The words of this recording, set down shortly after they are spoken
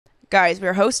Guys,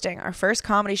 we're hosting our first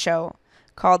comedy show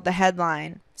called The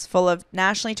Headline. It's full of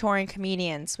nationally touring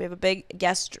comedians. We have a big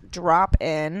guest drop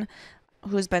in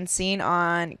who's been seen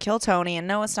on Kill Tony, and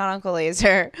no, it's not Uncle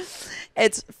Laser.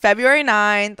 It's February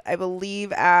 9th, I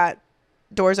believe, at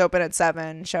doors open at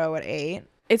 7, show at 8.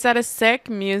 It's at a sick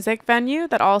music venue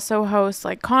that also hosts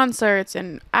like concerts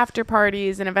and after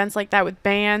parties and events like that with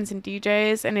bands and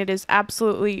DJs, and it is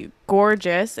absolutely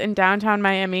gorgeous in downtown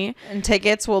Miami. And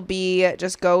tickets will be,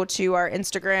 just go to our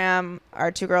Instagram, our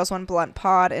Two Girls One Blunt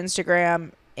Pod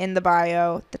Instagram, in the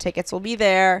bio. The tickets will be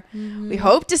there. We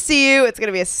hope to see you. It's going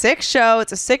to be a sick show.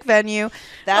 It's a sick venue.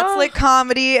 That's Lit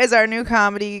Comedy is our new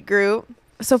comedy group.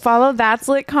 So follow That's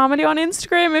Lit Comedy on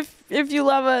Instagram if you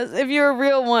love us, if you're a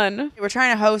real one. We're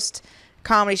trying to host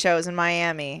comedy shows in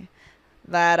Miami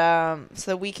that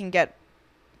so that we can get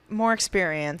more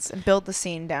experience and build the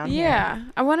scene down here. Yeah.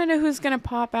 I want to know who's going to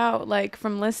pop out like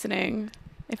from listening.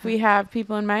 If we have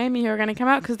people in Miami who are going to come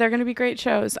out, because they're going to be great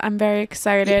shows. I'm very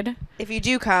excited. If you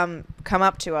do come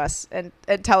up to us and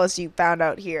tell us you found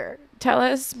out here. Tell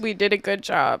us we did a good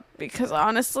job, because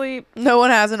honestly, no one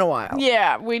has in a while.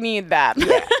 Yeah, we need that.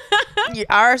 Yeah.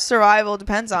 Our survival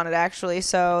depends on it, actually.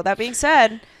 So that being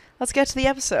said, let's get to the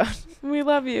episode. We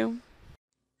love you.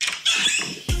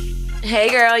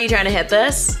 Hey girl, you trying to hit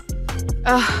this?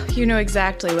 Oh, you know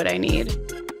exactly what I need.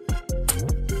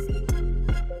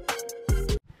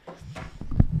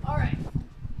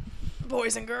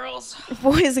 Boys and girls.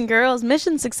 Boys and girls,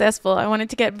 mission successful. I wanted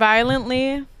to get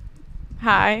violently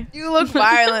high. You look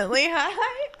violently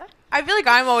high. I feel like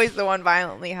I'm always the one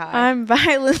violently high. I'm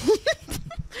violent.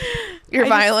 You're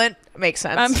violent? Makes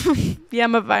sense.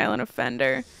 I'm a violent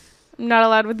offender. I'm not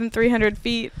allowed within 300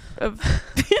 feet of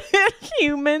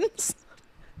humans.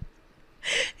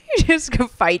 You just go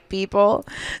fight people.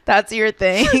 That's your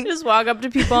thing. Just walk up to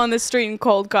people on the street and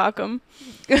cold cock them.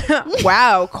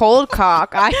 Wow, cold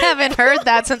cock. I haven't heard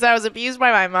that since I was abused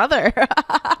by my mother.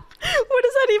 What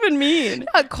does that even mean?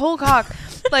 A cold cock.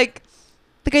 Like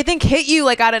I think hit you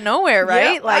like out of nowhere,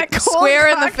 right? Yeah, like square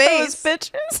in the face.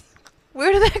 Bitches.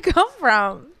 Where did that come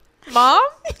from? Mom?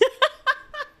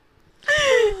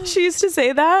 She used to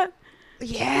say that?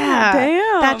 Yeah.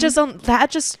 Damn. That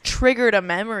just triggered a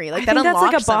memory. Like, that I think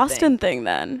unlocked that's like a something. Boston thing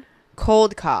then.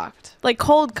 Cold cocked. Like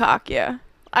cold cock, yeah.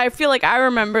 I feel like I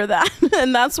remember that,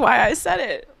 and that's why I said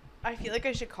it. I feel like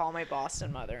I should call my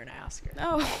Boston mother and ask her.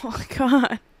 Oh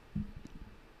God.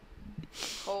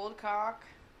 Cold cock.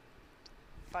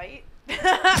 Fight.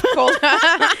 Cold.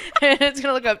 It's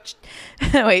gonna look up.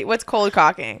 Wait, what's cold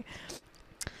cocking?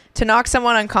 To knock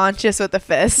someone unconscious with a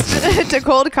fist. To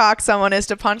cold cock someone is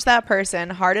to punch that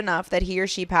person hard enough that he or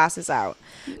she passes out.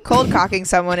 Cold cocking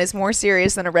someone is more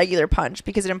serious than a regular punch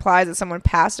because it implies that someone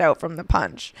passed out from the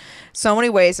punch. So many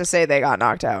ways to say they got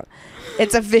knocked out.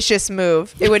 It's a vicious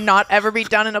move. It would not ever be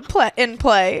done in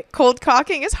play. Cold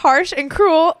cocking is harsh and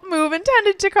cruel move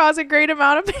intended to cause a great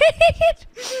amount of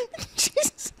pain.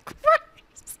 Jesus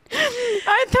Christ.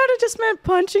 I thought it just meant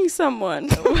punching someone.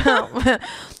 Well,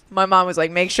 my mom was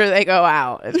like, make sure they go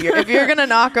out. If you're gonna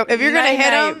knock them, if you're gonna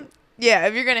hit them, yeah,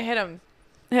 if you're gonna hit them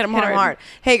hard.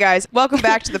 Hey guys, welcome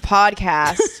back to the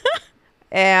podcast.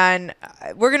 And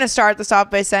we're gonna start this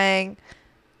off by saying,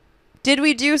 did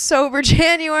we do sober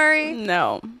January?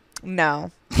 No.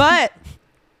 But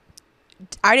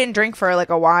I didn't drink for like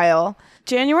a while.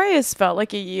 January has felt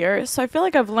like a year, so I feel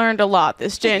like I've learned a lot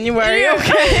this January.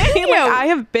 Okay. Like, I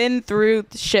have been through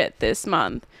shit this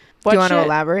month. Do you want to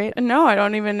elaborate? No, I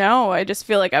don't even know. I just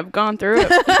feel like I've gone through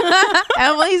it.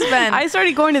 Emily's been. I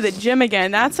started going to the gym again.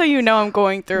 That's how you know I'm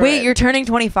going through it. Wait, you're turning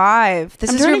 25.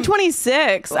 I'm turning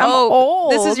 26. I'm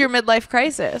old. This is your midlife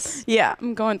crisis. Yeah,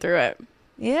 I'm going through it.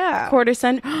 Yeah.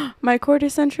 My quarter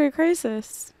century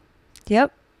crisis.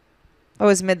 Yep. Oh,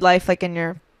 is midlife like in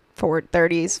your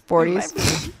 30s,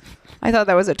 40s? I thought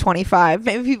that was at 25.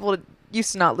 Maybe people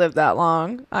used to not live that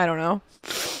long. I don't know.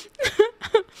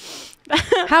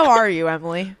 How are you,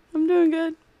 Emily? I'm doing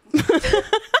good.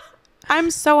 I'm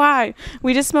so high.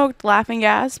 We just smoked Laughing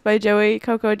Gas by Joey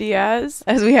Coco Diaz.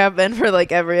 As we have been for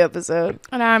like every episode.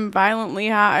 And I'm violently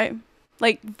high.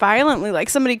 Like violently. Like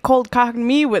somebody cold cocked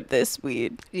me with this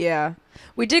weed. Yeah.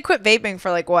 We did quit vaping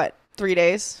for like what? 3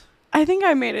 days? I think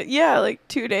I made it. Yeah, like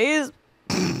 2 days.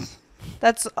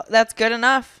 That's good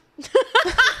enough.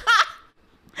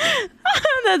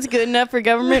 That's good enough for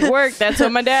government work. That's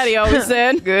what my daddy always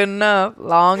said. Good enough.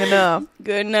 Long enough.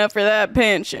 Good enough for that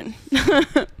pension.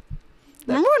 Remember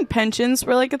when pensions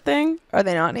were like a thing? Are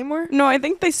they not anymore? No, I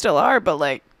think they still are, but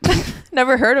like...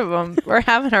 Never heard of them or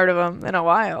haven't heard of them in a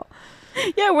while.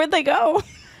 Yeah, where'd they go?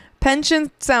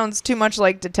 Pension sounds too much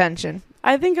like detention.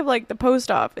 I think of like the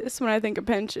post office when I think of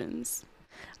pensions.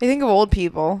 I think of old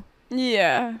people.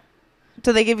 Yeah.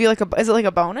 Do they give you like is it like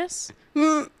a bonus?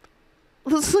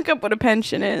 Let's look up what a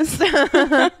pension is.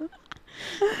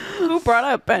 Who brought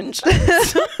up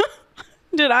pensions?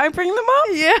 Did I bring them up?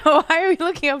 Yeah, why are we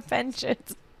looking up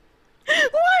pensions? Why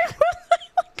was I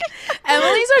looking?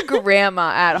 Emily's a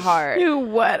grandma at heart.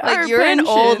 What? Like, are you're an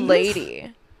old pensions?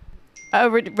 lady. A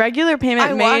regular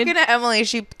payment I made. walk into Emily,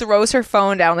 she throws her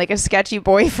phone down like a sketchy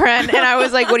boyfriend, and I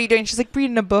was like, what are you doing? She's like,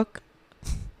 reading a book.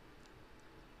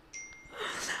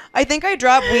 I think I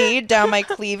dropped weed down my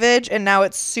cleavage, and now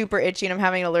it's super itchy, and I'm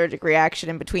having an allergic reaction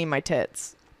in between my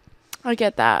tits. I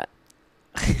get that.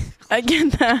 I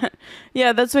get that.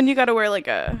 Yeah, that's when you gotta wear like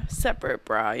a separate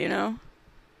bra, you know?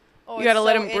 Oh, You gotta it's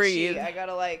let so him itchy. breathe. I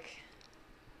gotta like,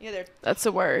 yeah, they're. That's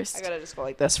the worst. I gotta just go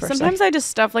like this for Sometimes I just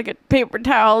stuff like a paper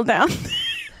towel down.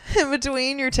 in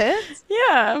between your tits.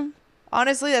 Yeah.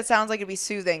 Honestly, that sounds like it'd be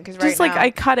soothing because Just right like now,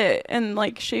 I cut it and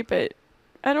like shape it.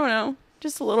 I don't know.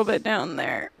 Just a little bit down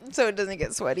there. so it doesn't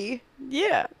get sweaty.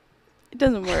 Yeah. It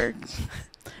doesn't work.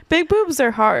 Big boobs are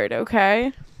hard,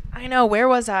 okay? I know. Where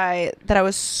was I that I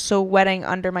was sweating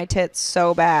under my tits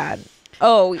so bad?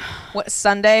 Oh, what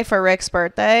Sunday for Rick's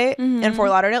birthday in Fort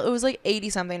Lauderdale? It was like 80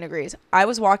 something degrees. I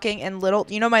was walking in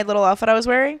my little outfit I was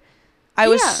wearing? I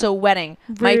was sweating.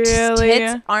 My Really?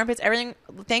 tits, armpits, everything.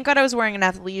 Thank God I was wearing an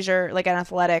athleisure, like an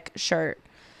athletic shirt.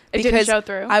 It didn't show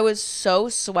through. I was so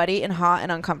sweaty and hot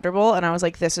and uncomfortable, and I was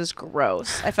like, this is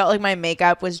gross. I felt like my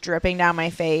makeup was dripping down my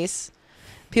face.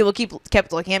 People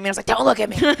kept looking at me. I was like, don't look at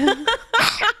me.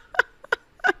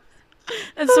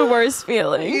 It's the worst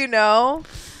feeling. You know?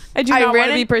 I do not want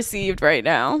to be perceived right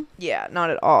now. Yeah, not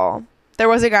at all. There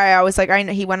was a guy I was like,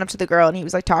 he went up to the girl and he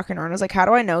was like talking to her, and I was like, how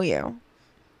do I know you?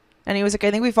 And he was like,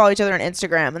 I think we follow each other on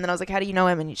Instagram. And then I was like, how do you know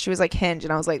him? And she was like, Hinge.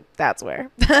 And I was like, that's where.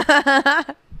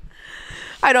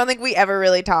 I don't think we ever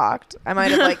really talked. I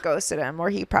might have like ghosted him, or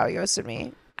he probably ghosted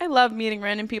me. I love meeting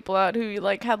random people out who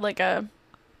like had like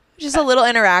just a little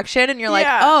interaction, and you're like,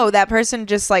 Yeah. oh, that person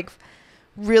just like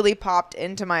really popped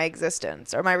into my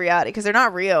existence or my reality, because they're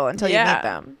not real until you meet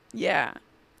them. Yeah.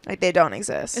 Like, they don't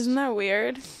exist. Isn't that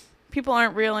weird? People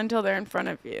aren't real until they're in front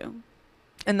of you.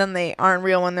 And then they aren't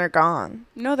real when they're gone.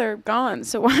 No, they're gone.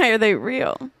 So why are they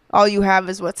real? All you have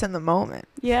is what's in the moment.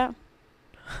 Yeah.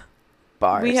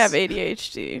 Bars. We have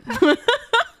ADHD.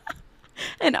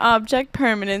 And object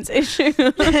permanence issues.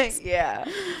 Yeah.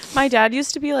 My dad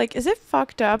used to be like, is it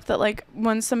fucked up that like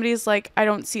when somebody's like, I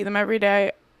don't see them every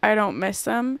day, I don't miss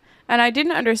them? And I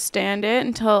didn't understand it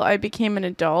until I became an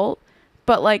adult.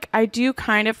 But like, I do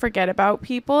kind of forget about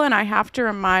people, and I have to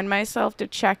remind myself to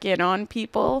check in on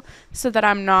people so that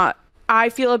I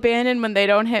feel abandoned when they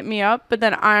don't hit me up, but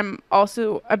then I'm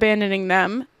also abandoning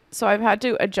them. So I've had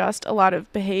to adjust a lot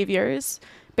of behaviors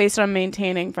based on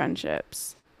maintaining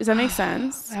friendships. Does that make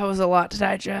sense? That was a lot to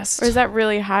digest. Or is that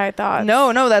really high thoughts?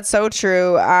 No, that's so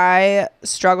true. I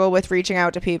struggle with reaching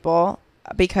out to people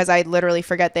because I literally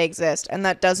forget they exist, and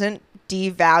that doesn't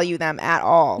devalue them at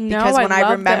all. No, because when I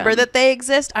love remember them. that they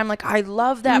exist, I'm like, I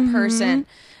love that person,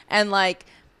 and like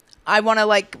I want to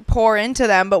like pour into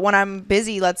them. But when I'm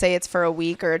busy, let's say it's for a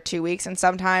week or 2 weeks, and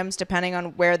sometimes depending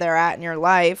on where they're at in your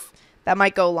life, that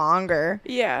might go longer.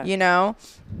 Yeah. You know,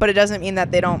 but it doesn't mean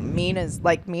that they don't mean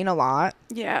a lot.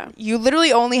 Yeah. You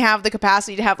literally only have the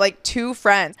capacity to have like 2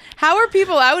 friends. How are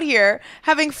people out here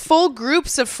having full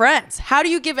groups of friends? How do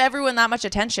you give everyone that much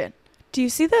attention? Do you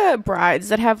see the brides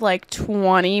that have like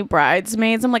 20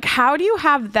 bridesmaids? I'm like, how do you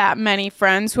have that many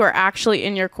friends who are actually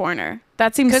in your corner?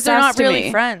 That seems Because they're not sus to really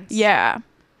me. friends. Yeah.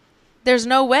 There's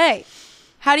no way.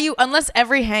 How do you, unless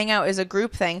every hangout is a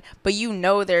group thing, but you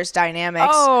know there's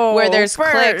dynamics where there's for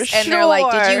cliques and they're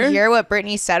like, did you sure. hear what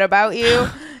Brittany said about you?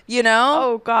 You know?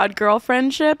 Oh God, girl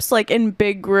friendships like in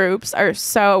big groups are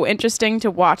so interesting to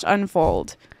watch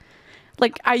unfold.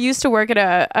 Like I used to work at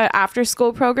a after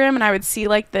school program, and I would see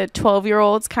like the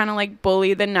 12-year-olds kind of like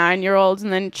bully the 9-year-olds,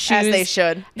 and then choose As they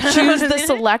should. choose the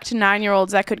select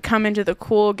 9-year-olds that could come into the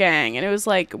cool gang, and it was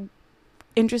like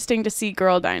interesting to see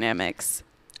girl dynamics.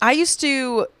 I used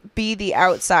to be the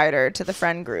outsider to the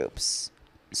friend groups.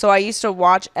 So I used to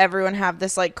watch everyone have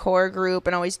this like core group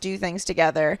and always do things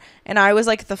together. And I was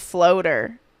like the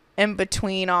floater in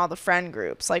between all the friend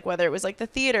groups. Like whether it was like the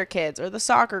theater kids or the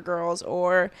soccer girls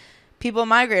or people in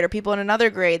my grade or people in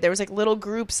another grade. There was like little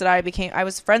groups that I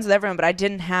was friends with everyone, but I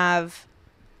didn't have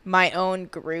my own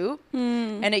group.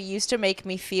 And it used to make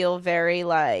me feel very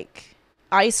like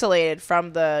isolated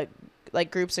from the like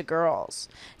groups of girls.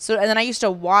 So, and then I used to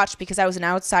watch because I was an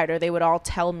outsider. They would all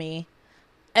tell me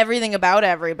everything about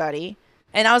everybody.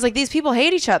 And I was like, these people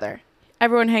hate each other.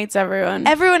 Everyone hates everyone.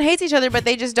 Everyone hates each other, but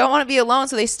they just don't want to be alone,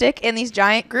 so they stick in these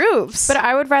giant groups. But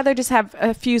I would rather just have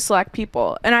a few select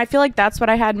people. And I feel like that's what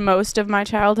I had most of my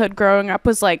childhood growing up,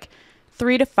 was like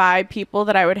 3 to 5 people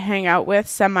that I would hang out with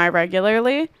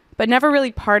semi-regularly, but never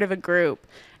really part of a group.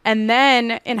 And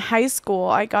then in high school,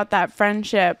 I got that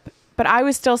friendship, but I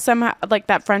was still somehow like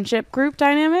that friendship group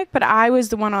dynamic, but I was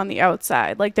the one on the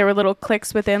outside. Like there were little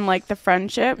cliques within like the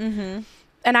friendship. Mm-hmm.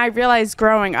 And I realized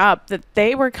growing up that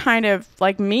they were kind of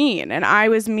like mean, and I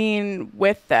was mean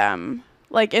with them,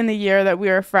 like in the year that we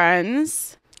were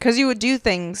friends. Because you would do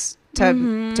things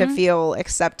to feel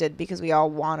accepted, because we all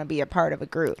want to be a part of a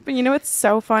group. But you know what's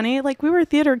so funny? Like, we were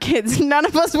theater kids. None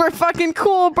of us were fucking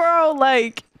cool, bro.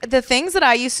 Like, the things that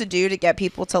I used to do to get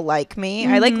people to like me,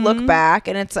 I like look back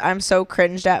and I'm so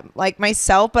cringed at like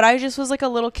myself, but I just was like a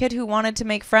little kid who wanted to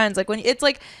make friends. Like when it's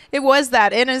like, it was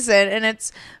that innocent, and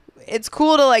it's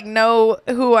cool to like know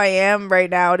who I am right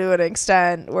now to an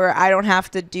extent where I don't have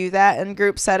to do that in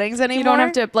group settings anymore. you don't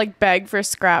have to like beg for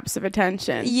scraps of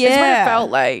attention. Yeah. It's what it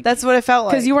felt like. That's what it felt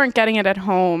like. Because you weren't getting it at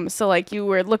home. So like you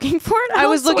were looking for it I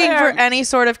was looking for elsewhere. any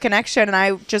sort of connection, and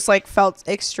I just like felt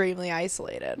extremely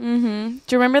isolated. Mm-hmm.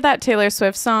 Do you remember that Taylor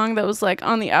Swift song that was like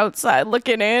on the outside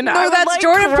looking in? No, I would, that's like,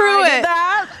 Jordan cry Pruitt. to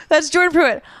that. That's Jordan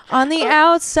Pruitt. On the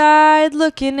outside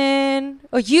looking in.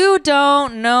 Oh, you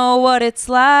don't know what it's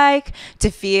like to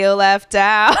feel left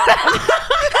out.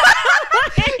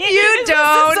 You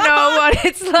don't know what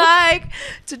it's like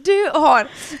to do. Hold on.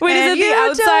 Wait, is it The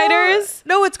Outsiders?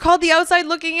 No, it's called The Outside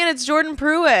Looking In. It's Jordan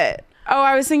Pruitt. Oh,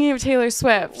 I was thinking of Taylor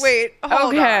Swift. Wait,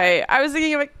 hold on. I was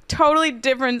thinking of a totally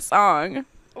different song.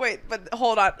 Wait, but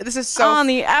hold on. This is so... On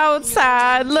the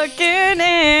outside looking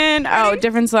in. Oh,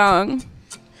 different song.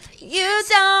 You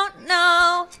don't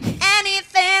know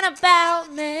anything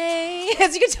about me.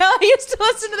 As you can tell, I used to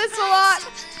listen to this a lot.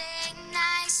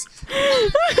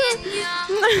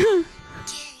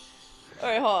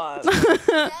 Wait, hold on.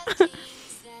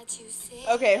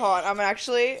 Okay, hold on. I'm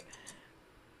actually...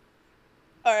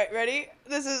 Alright, ready?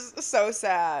 This is so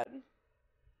sad.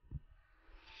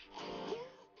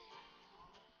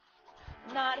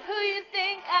 Not who you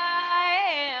think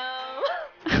I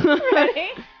am. Ready?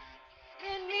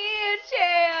 Give me a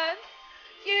chance.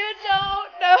 You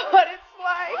don't know what it's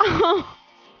like.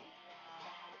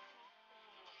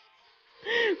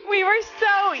 We were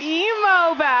so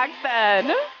emo back then.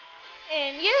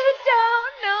 And you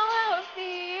don't know how it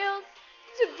feels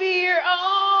to be your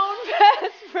own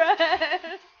best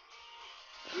friend.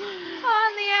 On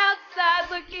the outside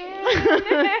looking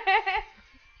in.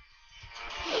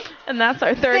 And that's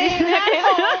our 30 Staying at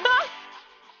home.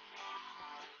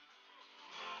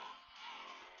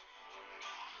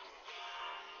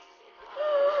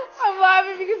 I'm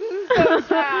laughing because this is so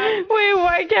sad. Wait,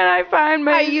 why can't I find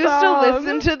my I used song? to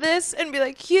listen to this and be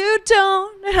like, you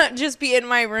don't. Just be in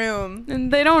my room.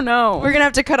 And they don't know. We're going to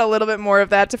have to cut a little bit more of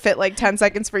that to fit like 10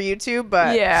 seconds for YouTube,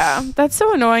 but... Yeah, that's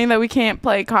so annoying that we can't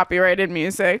play copyrighted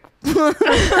music.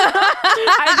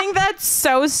 I think that's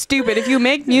so stupid. If you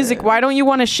make music, why don't you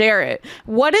want to share it?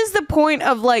 What is the point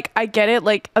of like, I get it,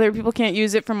 like other people can't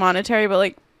use it for monetary, but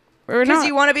like, we're Because not.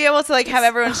 you want to be able to like have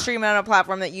everyone stream it on a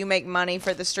platform that you make money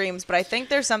for the streams, but I think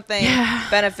there's something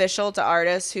beneficial to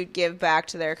artists who give back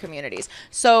to their communities.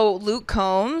 So Luke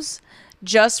Combs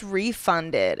just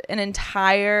refunded an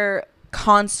entire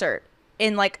concert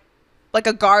in like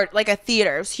a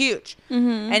theater. It was huge.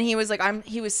 And he was like,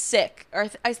 he was sick or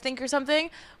I think or something,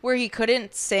 where he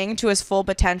couldn't sing to his full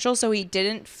potential, so he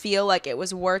didn't feel like it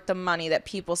was worth the money that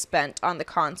people spent on the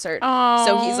concert.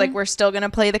 So he's like, we're still gonna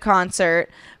play the concert,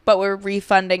 but we're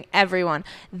refunding everyone.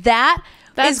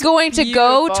 That's going to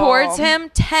go towards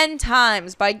him 10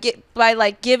 times by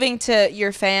like giving to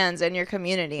your fans and your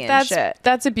community and shit.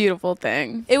 That's a beautiful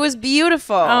thing. It was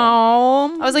beautiful.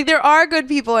 Oh, I was like, there are good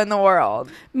people in the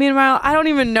world. Meanwhile, I don't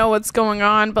even know what's going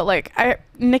on, but like,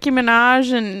 Nicki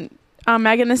Minaj and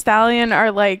Megan Thee Stallion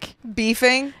are like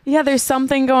Beefing. Yeah, there's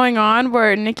something going on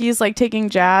where Nicki's like taking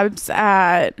jabs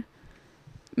at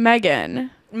Megan.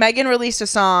 Megan released a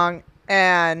song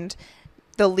and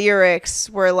the lyrics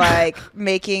were like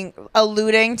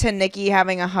alluding to Nicki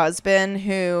having a husband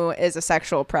who is a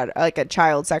sexual predator, like a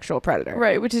child sexual predator.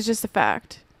 Right, which is just a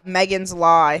fact. Megan's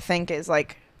law, I think it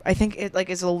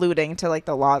is alluding to like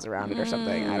the laws around it or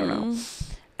something. I don't know.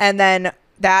 And then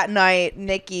that night,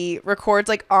 Nicki records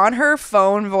like on her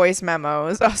phone voice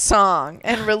memos a song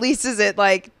and releases it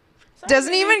like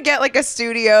doesn't even get like a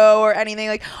studio or anything.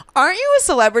 Like, aren't you a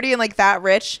celebrity and like that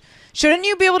rich? Shouldn't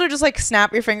you be able to just like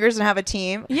snap your fingers and have a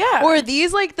team? Yeah. Or are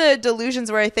these like the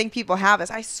delusions where I think people have this?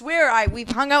 I swear we've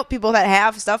hung out people that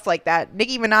have stuff like that.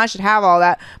 Nicki Minaj should have all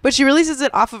that, but she releases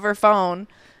it off of her phone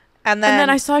And then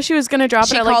I saw she was going to drop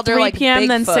it at like 3 p.m.,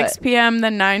 then Bigfoot. 6 p.m.,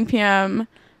 then 9 p.m.,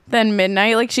 then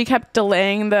midnight. Like, she kept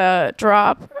delaying the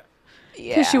drop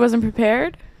because she wasn't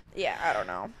prepared. Yeah, I don't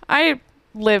know. I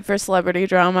live for celebrity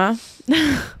drama,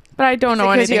 but I don't know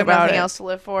anything about nothing it. else to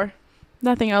live for.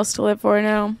 Nothing else to live for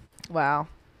now. Wow.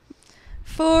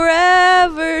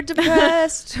 Forever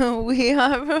depressed. We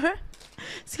are.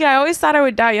 See, I always thought I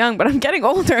would die young, but I'm getting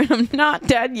older and I'm not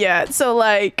dead yet. So,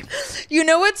 like, You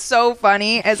know what's so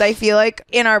funny is I feel like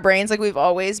in our brains, like we've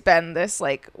always been this,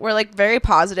 like, we're like very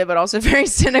positive, but also very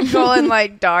cynical and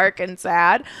like dark and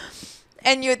sad.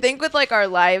 And you would think with like our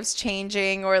lives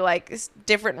changing or like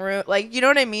different route, like, you know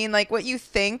what I mean? Like what you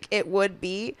think it would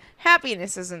be,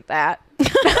 happiness isn't that.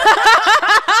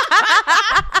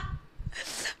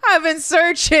 I've been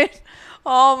searching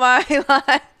all my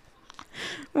life.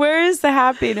 where is the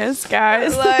happiness,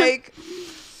 guys? Like,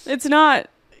 it's not.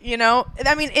 you know,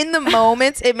 I mean, in the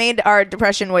moments, it made our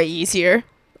depression way easier,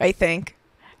 I think.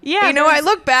 Yeah. You know, I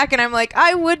look back and I'm like,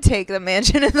 I would take the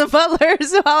mansion and the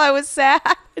butlers while I was sad.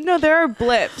 No, there are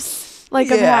blips like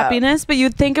of Yeah. happiness, but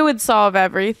you'd think it would solve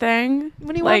everything.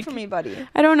 What do you like, want from me, buddy?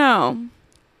 I don't know.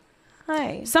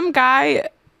 Hi. Some guy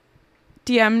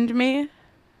DM'd me.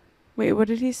 Wait, what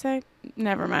did he say?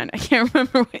 Never mind. I can't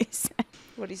remember what he said.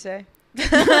 What do you say?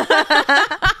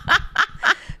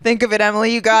 Think of it,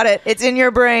 Emily. You got it. It's in your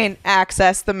brain.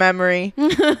 Access the memory.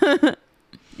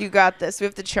 You got this. We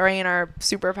have to train our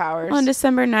superpowers. On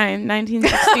December 9,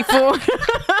 1964.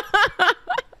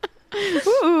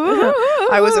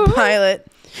 I was a pilot.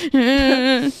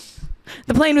 The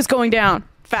plane was going down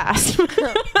fast.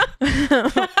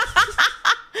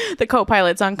 The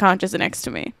co-pilot's unconscious next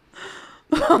to me.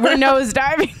 We're nose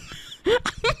diving.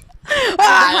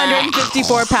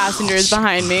 154 passengers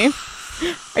behind me.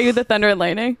 Are you the thunder and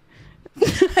lightning?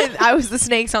 I was the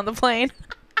snakes on the plane.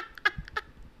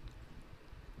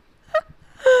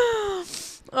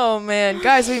 Oh man,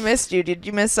 guys, we missed you. Did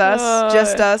you miss us?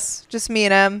 Just us, just me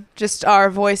and Em, just our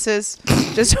voices,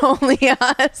 just only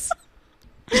us.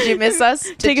 Did you miss us?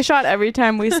 Take a shot every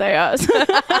time we say us.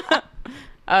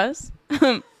 Us.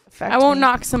 I won't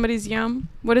knock somebody's yum.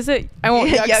 What is it? I won't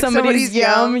yuck somebody's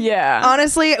yum. Yeah.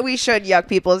 Honestly, we should yuck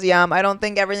people's yum. I don't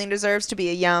think everything deserves to be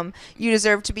a yum. You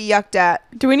deserve to be yucked at.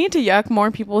 Do we need to yuck more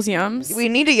people's yums? We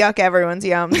need to yuck everyone's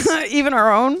yums. Even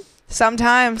our own?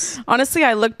 Sometimes. Honestly,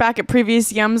 I look back at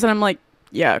previous yums and I'm like,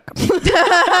 yuck.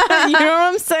 You know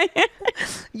what I'm saying?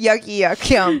 Yucky yuck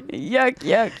yum. Yuck,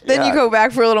 yuck. Then yuck. you go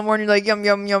back for a little more and you're like, yum,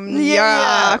 yum, yum,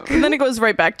 yuck. And then it goes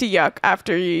right back to yuck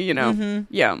after you know,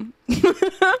 yum.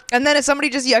 And then if somebody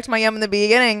just yucked my yum in the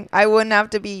beginning, I wouldn't have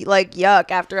to be like yuck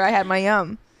after I had my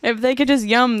yum. If they could just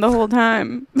yum the whole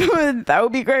time, that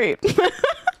would be great.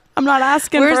 I'm not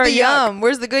asking Where's for the a yuck. yum?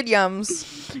 Where's the good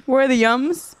yums? Where are the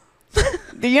yums?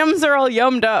 The yums are all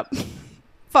yummed up.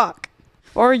 Fuck.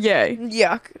 Or yay.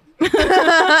 Yuck.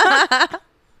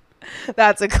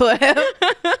 That's a clip.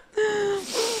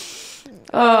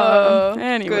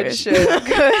 Anyways. Good shit.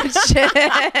 Good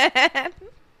shit.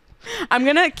 I'm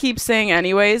going to keep saying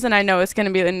anyways, and I know it's going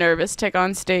to be the nervous tick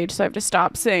on stage, so I have to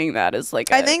stop saying that as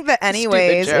like I think that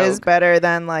anyways is joke. better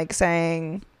than like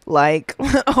saying like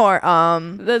or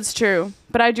That's true.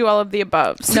 But I do all of the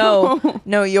above. So.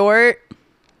 No, you're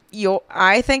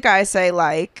I think I say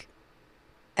like,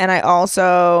 and I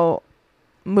also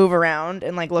move around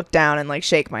and like look down and like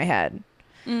shake my head.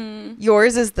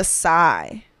 Yours is the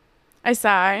sigh. I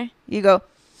sigh. You go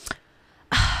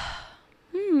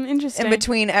Interesting. in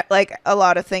between like a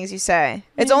lot of things you say.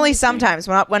 It's only sometimes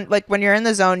when you're in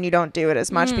the zone you don't do it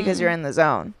as much because you're in the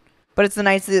zone. But it's the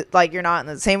nights that like you're not in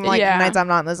the same like Yeah. nights I'm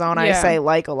not in the zone. I Yeah. say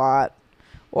like a lot,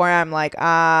 or I'm like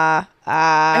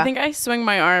I think I swing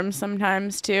my arms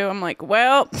sometimes too. I'm like,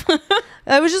 well.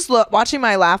 I was just watching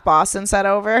my Laugh Boston set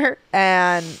over,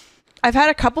 and I've had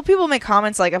a couple people make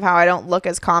comments like of how I don't look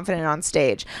as confident on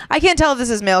stage. I can't tell if this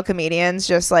is male comedians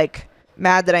just like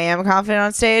mad that I am confident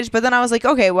on stage, but then I was like,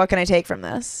 okay, what can I take from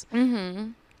this?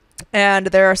 And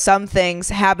there are some things,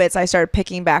 habits I started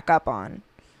picking back up on,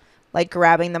 like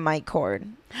grabbing the mic cord.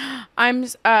 I'm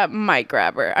a mic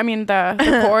grabber. I mean the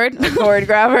cord. The cord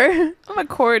grabber. I'm a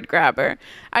cord grabber.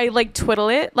 I like twiddle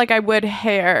it like I would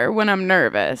hair when I'm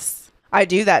nervous. I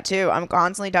do that too. I'm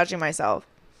constantly touching myself.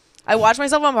 I watch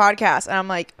myself on podcasts and I'm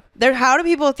like, how do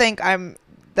people think I'm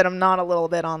not a little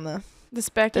bit on the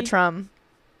Specky. the trum?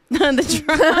 The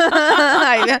drum.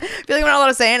 I feel like I'm not allowed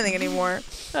to say anything anymore.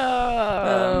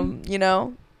 You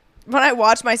know, when I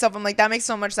watch myself, I'm like, that makes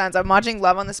so much sense. I'm watching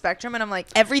Love on the Spectrum, and I'm like,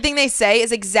 everything they say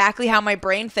is exactly how my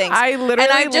brain thinks. I literally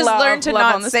and I've just learned to Love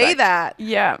not on the say Spectrum. that.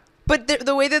 Yeah. But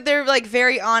the way that they're like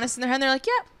very honest in their head, they're like,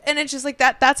 yeah, and it's just like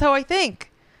that. That's how I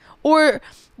think. Or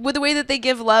with the way that they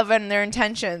give love and their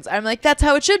intentions. I'm like, that's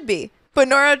how it should be. But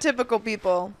neurotypical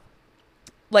people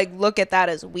like look at that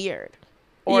as weird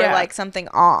or like something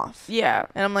off. Yeah.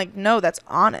 And I'm like, no, that's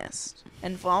honest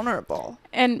and vulnerable.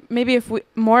 And maybe if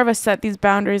more of us set these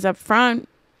boundaries up front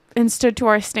and stood to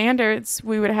our standards,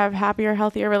 we would have happier,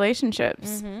 healthier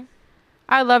relationships. Mm-hmm.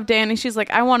 I love Danny. She's like,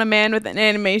 I want a man with an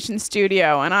animation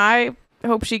studio, and I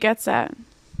hope she gets that.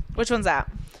 Which one's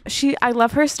that? I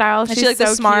love her style. She's like so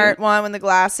the smart cute one with the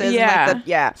glasses. Yeah. And like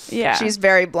yeah. She's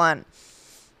very blunt.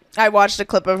 I watched a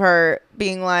clip of her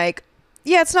being like,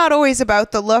 yeah, it's not always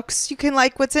about the looks. You can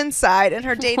like what's inside. And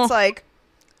her date's like,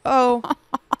 oh,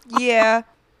 yeah.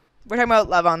 We're talking about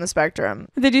love on the spectrum.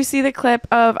 Did you see the clip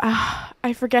of,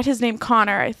 I forget his name,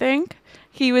 Connor, I think?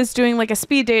 He was doing like a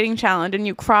speed dating challenge and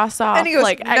you cross off and he goes,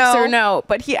 like X or no.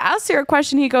 But he asked her a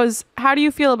question. He goes, how do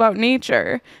you feel about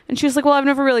nature? And she was like, well, I've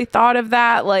never really thought of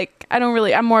that. Like,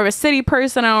 I'm more of a city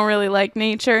person. I don't really like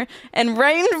nature. And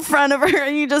right in front of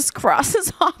her, he just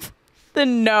crosses off the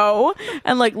no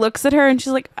and like looks at her and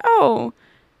she's like, oh.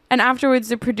 And afterwards,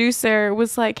 the producer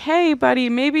was like, hey, buddy,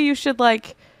 maybe you should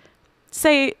like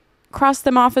cross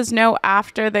them off as no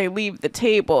after they leave the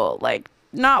table. Like,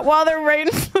 not while they're right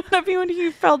in front of you, and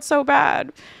he felt so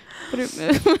bad. But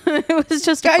it was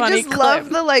just a funny clip. I just love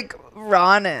the like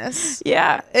rawness.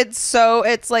 Yeah.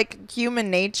 It's like human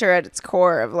nature at its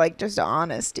core of like just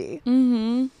honesty.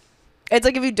 Mm-hmm. It's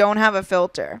like if you don't have a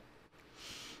filter.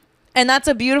 And that's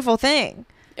a beautiful thing.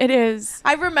 It is.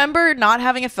 I remember not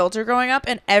having a filter growing up,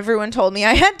 and everyone told me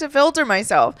I had to filter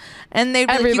myself. And they'd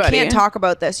be like, you can't talk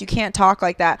about this. You can't talk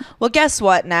like that. Well, guess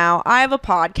what now? I have a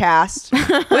podcast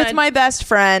with my best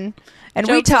friend, and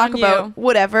we talk about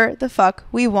whatever the fuck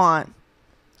we want.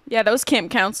 Yeah, those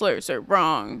camp counselors are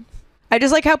wrong. I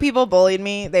just like how people bullied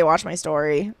me. They watch my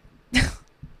story.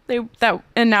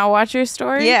 And now watch your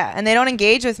story? Yeah, and they don't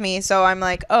engage with me, so I'm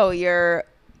like, oh, you're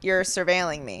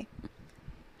surveilling me.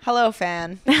 Hello,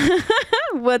 fan.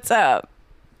 What's up?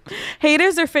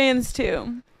 Haters are fans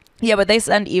too. Yeah, but they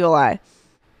send evil eye.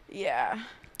 Yeah.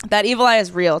 That evil eye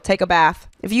is real. Take a bath.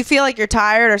 If you feel like you're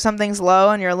tired or something's low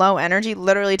and you're low energy,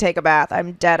 literally take a bath.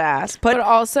 I'm dead ass. But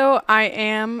also, I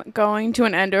am going to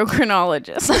an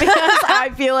endocrinologist because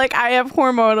I feel like I have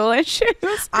hormonal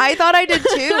issues. I thought I did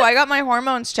too. I got my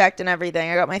hormones checked and everything.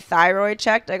 I got my thyroid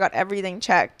checked. I got everything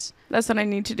checked. That's what I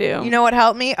need to do. You know what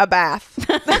helped me? A bath.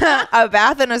 A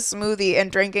bath and a smoothie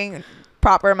and drinking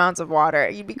proper amounts of water.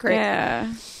 You'd be crazy.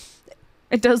 Yeah.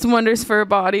 It does wonders for a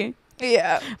body.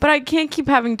 Yeah. But I can't keep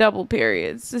having double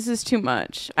periods. This is too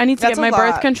much. I need to get my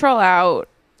birth control out.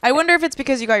 I wonder if it's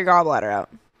because you got your gallbladder out.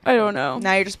 I don't know.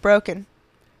 Now you're just broken.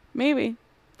 Maybe.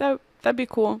 That'd be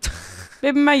cool.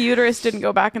 Maybe my uterus didn't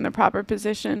go back in the proper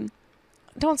position.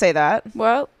 Don't say that.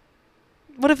 Well.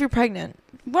 What if you're pregnant?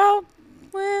 Well,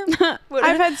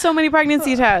 I've had so many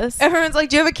pregnancy tests. Everyone's like,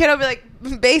 do you have a kid? I'll be like,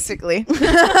 basically.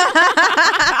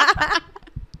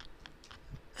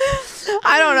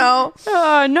 I don't know.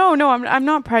 No, I'm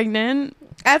not pregnant.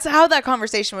 That's how that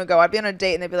conversation would go. I'd be on a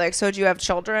date and they'd be like, so do you have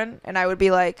children? And I would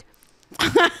be like,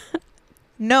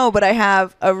 no, but I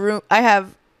have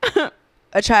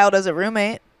a child as a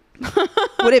roommate.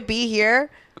 Would it be here?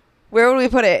 Where would we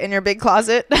put it? In your big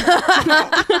closet?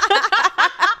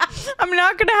 I'm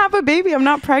not going to have a baby. I'm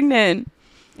not pregnant.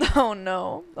 Oh,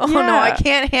 no. Oh, yeah. No. I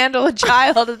can't handle a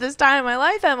child at this time in my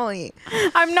life, Emily.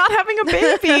 I'm not having a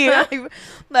baby.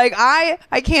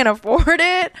 I can't afford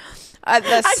it.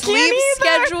 The sleep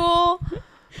schedule.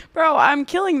 Bro, I'm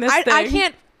killing this thing. I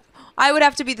can't. I would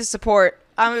have to be the support.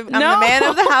 I'm the man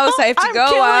of the house. I have to go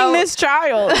out. I'm killing this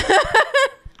child.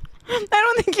 I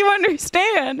don't think you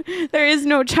understand. There is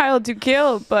no child to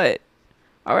kill, but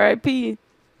R.I.P.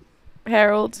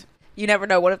 Harold. You never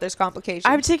know. What if there's complications?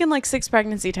 I've taken like 6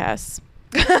 pregnancy tests.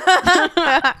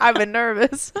 I've been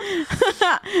nervous.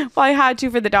 Well, I had to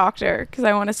for the doctor because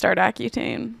I want to start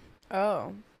Accutane.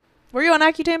 Oh. Were you on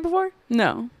Accutane before?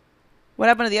 No. What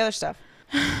happened to the other stuff?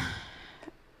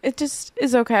 It just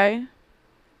is okay.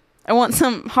 I want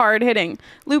some hard hitting.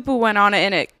 Lupu went on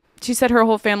it and she said her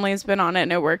whole family has been on it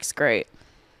and it works great.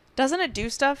 Doesn't it do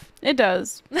stuff? It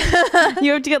does.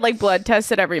 You have to get like blood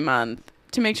tested every month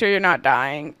to make sure you're not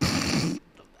dying.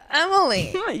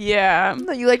 Emily. Yeah.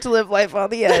 You like to live life on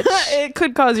the edge. It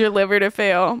could cause your liver to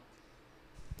fail.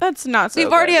 That's not so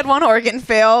We've already had one organ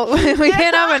fail. We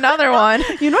can't have another one.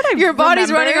 You know what Your body's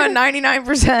running on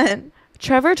 99%.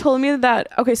 Trevor told me that,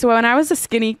 okay, so when I was a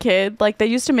skinny kid, like they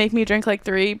used to make me drink like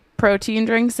 3 protein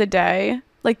drinks a day,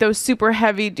 like those super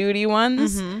heavy duty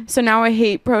ones. Mm-hmm. So now I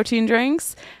hate protein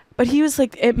drinks. But he was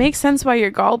like, it makes sense why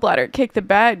your gallbladder kicked the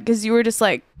bed because you were just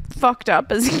like fucked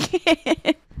up as a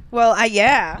kid. Well,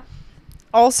 yeah.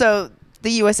 also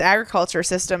the U.S. agriculture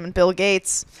system and Bill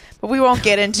Gates, but we won't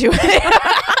get into it.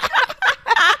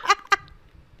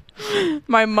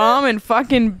 My mom and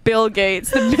fucking Bill Gates,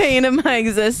 the bane of my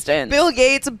existence. Bill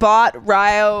Gates bought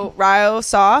Rio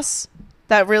sauce,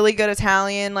 that really good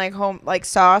Italian home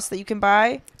sauce that you can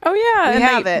buy. Oh yeah, we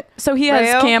have it. So he has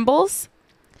Rio? Campbell's.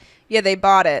 Yeah, they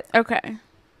bought it. Okay.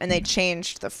 And they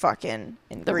changed the fucking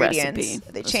ingredients. The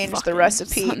recipe. They Those changed the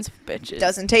recipe. Sons of bitches.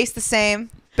 Doesn't taste the same.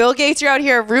 Bill Gates, you're out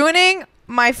here ruining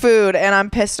my food, and I'm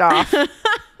pissed off.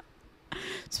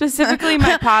 Specifically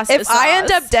my pasta If sauce. I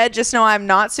end up dead, just know I'm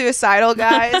not suicidal,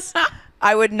 guys.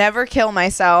 I would never kill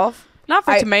myself. Not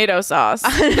for tomato sauce.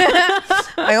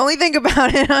 I only think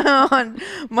about it on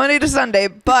Monday to Sunday,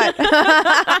 but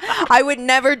I would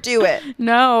never do it.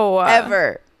 No.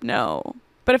 Ever. No.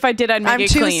 But if I did, I'd make I'm it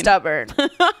too clean. stubborn.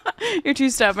 You're too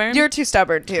stubborn? You're too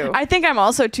stubborn, too. I think I'm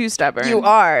also too stubborn. You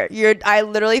are. I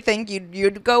literally think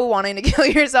you'd go wanting to kill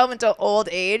yourself until old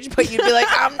age, but you'd be like,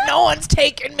 no one's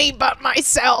taking me but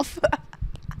myself.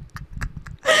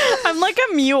 I'm like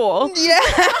a mule. Yeah.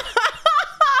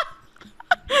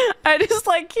 I just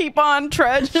keep on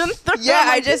trudging through. Yeah,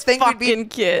 I just think we'd fucking be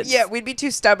kids. Yeah, we'd be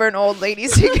two stubborn old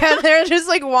ladies together, just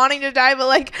wanting to die,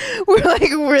 but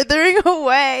we're withering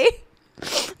away.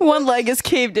 One leg is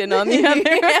caved in on the other.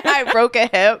 Yeah, I broke a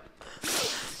hip.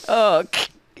 Oh,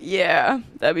 yeah,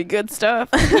 that'd be good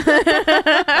stuff.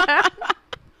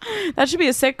 That should be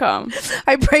a sitcom.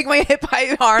 I break my hip,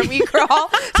 I army crawl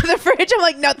to the fridge. I'm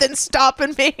like, nothing's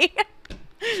stopping me.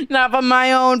 Not but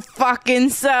my own fucking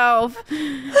self.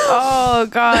 Oh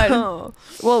God. Oh.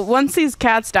 Well, once these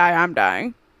cats die, I'm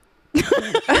dying.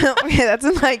 Yeah, that's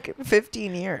in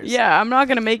 15 years. Yeah, I'm not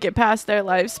gonna make it past their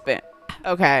lifespan.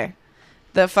 Okay.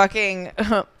 The fucking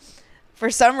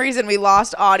for some reason we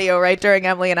lost audio right during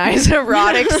Emily and I's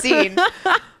erotic scene.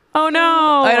 Oh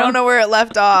no. I don't know where it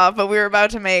left off, but we were about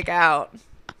to make out.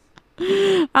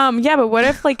 Yeah, but what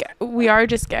if we are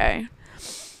just gay?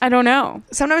 I don't know.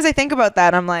 Sometimes I think about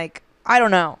that. I'm like, I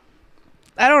don't know.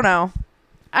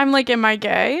 I'm like, am I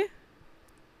gay?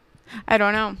 I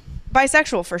don't know.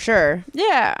 Bisexual for sure.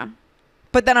 Yeah.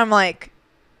 But then I'm like,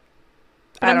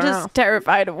 I'm just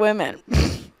terrified of women.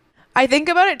 I think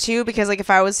about it too because if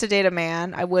I was to date a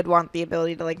man, I would want the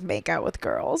ability to make out with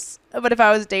girls. But if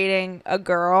I was dating a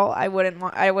girl, I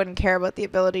wouldn't care about the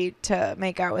ability to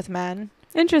make out with men.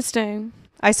 Interesting.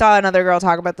 I saw another girl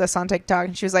talk about this on TikTok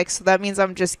and she was like, so that means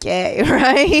I'm just gay,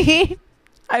 right?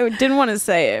 I didn't want to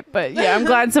say it, but yeah, I'm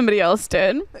glad somebody else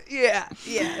did. Yeah.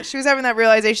 She was having that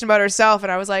realization about herself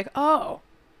and I was like, oh.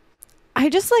 I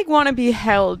just want to be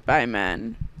held by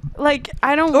men. I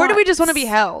don't Or do we just want to be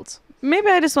held? Maybe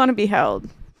I just want to be held.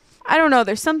 I don't know.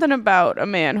 There's something about a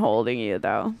man holding you,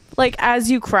 though. As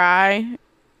you cry,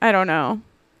 I don't know.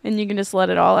 And you can just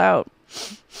let it all out.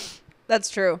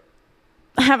 That's true.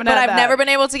 I haven't But had I've that. never been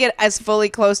able to get as fully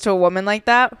close to a woman like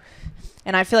that.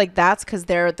 And I feel like that's because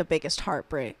they're the biggest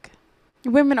heartbreak.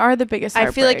 Women are the biggest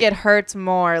heartbreak. I feel like it hurts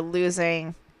more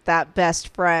losing that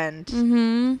best friend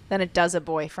Mm-hmm. than it does a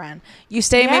boyfriend. You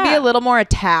stay maybe a little more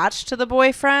attached to the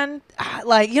boyfriend. You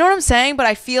know what I'm saying? But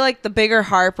I feel like the bigger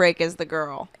heartbreak is the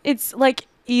girl. It's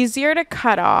easier to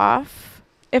cut off,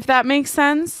 if that makes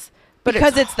sense. But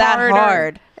Because it's that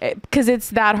hard. Because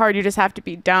it's that hard. You just have to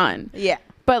be done. Yeah.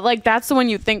 But that's the one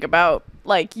you think about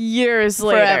years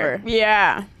later. Forever.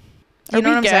 Yeah. You know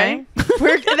what I'm saying? That's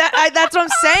what I'm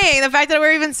saying. The fact that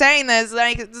we're even saying this,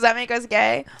 does that make us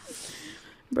gay?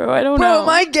 Bro, I don't know. Bro, am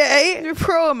I gay?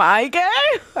 Bro, am I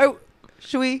gay?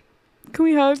 Should we? Can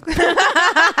we hug?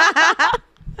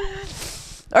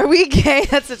 Are we gay?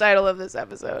 That's the title of this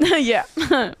episode. Yeah.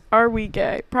 Are we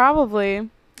gay? Probably.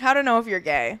 How to know if you're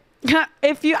gay?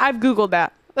 I've Googled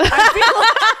that.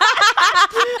 I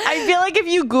feel like if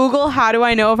you Google how do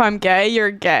I know if I'm gay,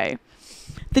 you're gay.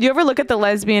 Did you ever look at the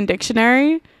lesbian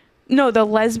dictionary? No, the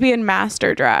lesbian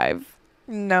master drive.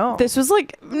 No. This was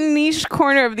niche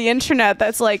corner of the internet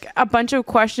that's a bunch of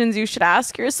questions you should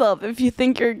ask yourself if you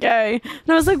think you're gay. And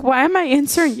I was like, why am I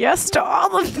answering yes to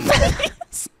all of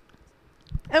these?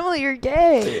 Emily, you're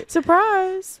gay.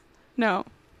 Surprise. No.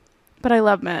 But I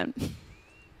love men.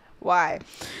 Why?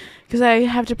 Because I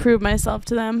have to prove myself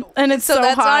to them. And it's so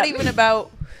that's hot. not even about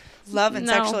love and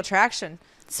No. sexual attraction.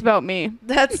 It's about me.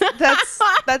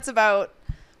 That's about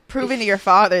proving to your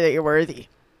father that you're worthy.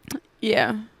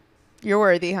 Yeah. You're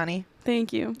worthy, honey.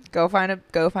 Thank you. Go find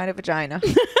a vagina.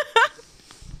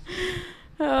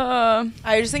 Uh,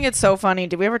 I just think it's so funny.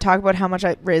 Did we ever talk about how much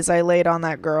Riz I laid on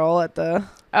that girl at the...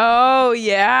 oh,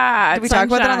 yeah. Did we talk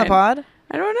about that on the pod?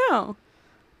 I don't know.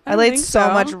 I laid so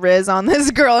much Riz on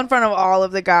this girl in front of all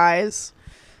of the guys.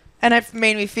 And it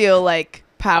made me feel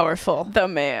powerful. The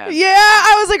man. Yeah,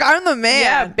 I was like, I'm the man.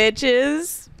 Yeah,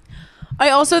 bitches. I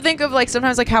also think of like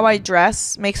sometimes like how I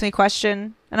dress makes me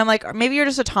question, and I'm like, maybe you're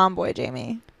just a tomboy,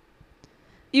 Jamie.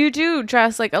 You do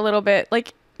dress like a little bit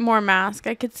like more mask.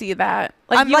 I could see that.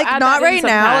 Like, I'm you like add not that in right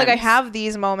now. Like I sometimes. have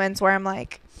these moments where I'm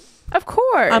like, Of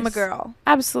course. I'm a girl,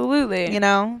 Absolutely. you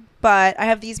know. But I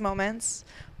have these moments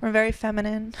where I'm very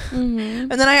feminine,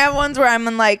 Mm-hmm. and then I have ones where I'm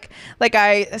in like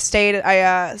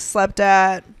I slept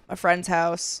at a friend's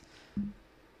house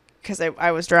because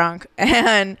I was drunk,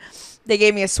 and they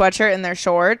gave me a sweatshirt and their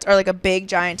shorts, or like a big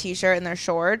giant t-shirt and their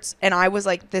shorts, and I was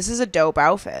like, this is a dope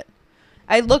outfit.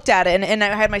 I looked at it, and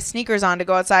I had my sneakers on to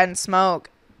go outside and smoke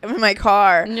in my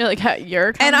car. And you're like, you're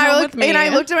And coming home with me. I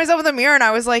looked at myself in the mirror, and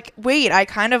I was like, wait, I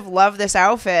kind of love this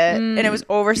outfit. And it was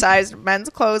oversized men's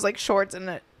clothes, like shorts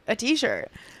and a t-shirt.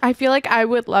 I feel like I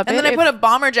would love And it. then I put a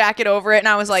bomber jacket over it, and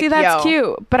I was like, see, that's yo.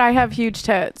 cute, but I have huge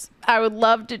tits. I would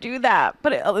love to do that,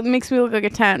 but it makes me look like a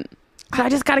tent. So I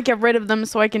just got to get rid of them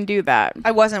so I can do that.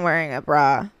 I wasn't wearing a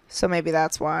bra, so maybe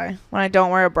that's why. When I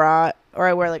don't wear a bra, or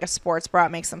I wear like a sports bra, it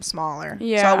makes them smaller. So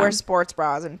Yeah. I'll wear sports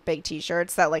bras and big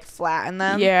t-shirts that like flatten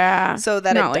them. Yeah. So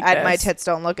that Not like my this. tits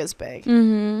don't look as big.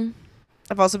 Mm-hmm.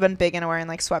 I've also been big into wearing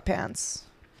like sweatpants.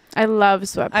 I love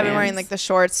sweatpants. I've been wearing like the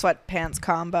shorts sweatpants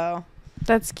combo.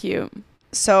 That's cute.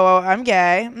 So I'm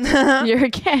gay. You're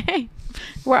gay.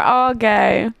 We're all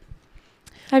gay.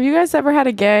 Have you guys ever had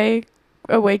a gay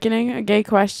awakening, a gay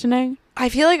questioning? I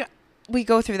feel like we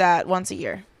go through that once a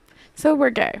year. So we're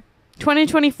gay.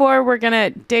 2024, we're gonna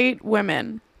date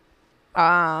women.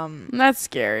 That's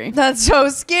scary. That's so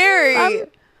scary.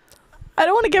 I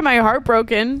don't want to get my heart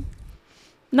broken.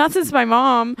 Not since my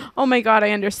mom. Oh my God,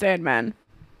 I understand, men.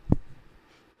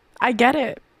 I get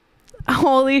it.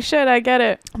 Holy shit, I get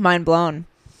it. Mind blown.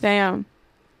 Damn.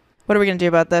 What are we gonna do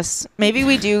about this? Maybe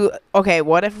we do. Okay,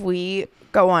 what if we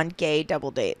go on gay double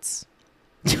dates?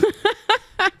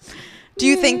 Do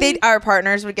you think our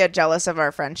partners would get jealous of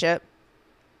our friendship?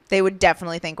 They would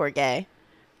definitely think we're gay.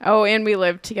 Oh, and we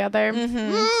live together.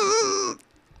 Mm-hmm.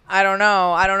 I don't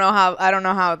know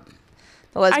how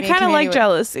the lesbian I kind of community like would-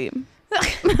 jealousy.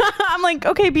 I'm like,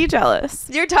 okay, be jealous.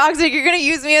 You're toxic. You're gonna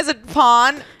use me as a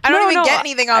pawn. I don't even get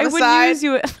anything on the wouldn't side. Use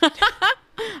you.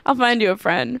 I'll find you a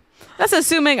friend. That's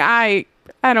assuming I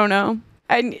don't know.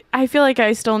 I feel like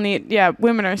I still need. Yeah,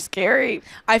 women are scary.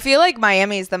 I feel like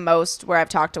Miami's the most where I've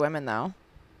talked to women though,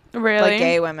 Really, like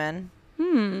gay women.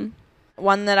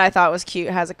 One that I thought was cute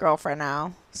has a girlfriend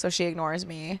now, so she ignores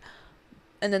me.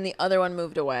 And then the other one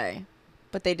moved away,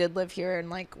 but they did live here and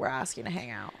like we're asking to hang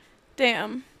out.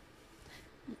 Damn.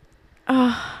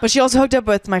 But she also hooked up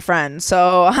with my friend,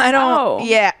 so I don't. Oh.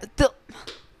 Yeah,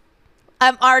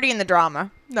 I'm already in the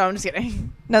drama. No, I'm just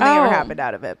kidding. Nothing ever Oh. happened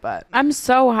out of it, but. I'm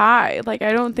so high. Like,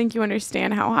 I don't think you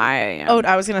understand how high I am. Oh,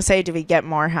 I was gonna say, do we get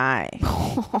more high?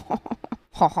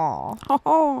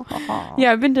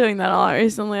 Yeah, I've been doing that a lot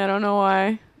recently. I don't know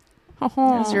why.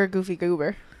 Because you're a goofy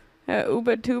goober.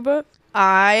 Uba tuba.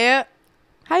 I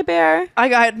Hi, bear.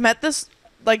 got met this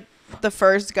like the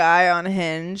first guy on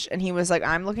Hinge, and he was like,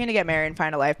 I'm looking to get married and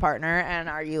find a life partner, and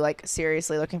are you like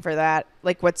seriously looking for that?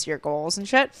 Like, what's your goals and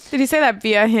shit? Did he say that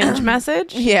via Hinge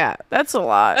message? Yeah. That's a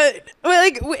lot. Well,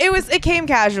 like it came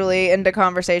casually into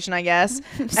conversation, I guess.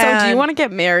 So do you want to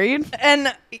get married?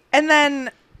 And then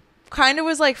kind of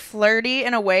was like flirty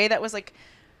in a way that was like,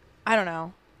 I don't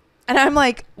know. And I'm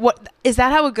like, what is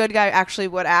that how a good guy actually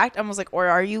would act? I was like, or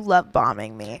are you love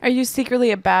bombing me? Are you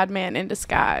secretly a bad man in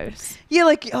disguise? Yeah,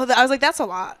 like I was like, that's a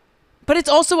lot. But it's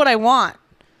also what I want.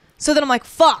 So then I'm like,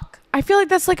 fuck. I feel like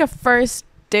that's like a first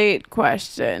date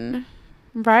question,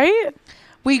 right?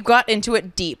 We got into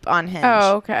it deep on Hinge.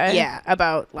 Oh, okay. Yeah,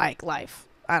 about like life.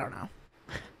 I don't know.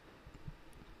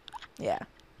 Yeah.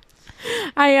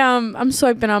 I'm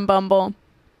swiping on Bumble.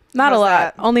 Not a How's lot.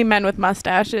 that? Only men with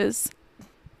mustaches.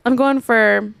 I'm going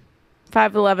for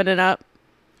 5'11" and up.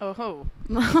 Oh ho.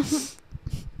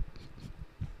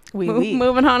 Oui.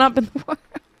 Moving on up in the world.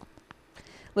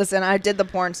 Listen, I did the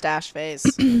porn stash phase.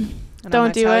 And I'm Don't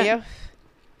gonna do tell it. you,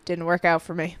 didn't work out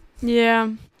for me. Yeah.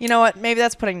 You know what? Maybe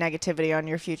that's putting negativity on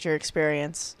your future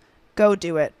experience. Go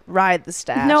do it. Ride the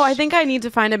stash. No, I think I need to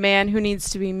find a man who needs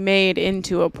to be made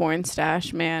into a porn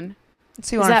stash man.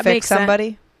 So you Does want to that make fix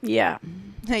somebody? Yeah.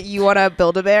 You want to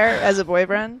build a bear as a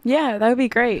boyfriend? Yeah, that would be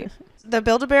great. The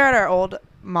build a bear at our old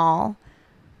mall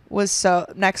was so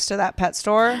next to that pet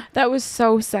store. That was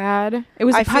so sad. It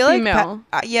was a I feel puppy like mill.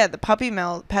 yeah, the puppy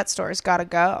mill pet stores gotta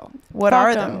go. What Fuck are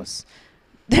 'em. those?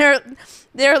 They're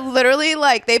literally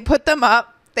like they put them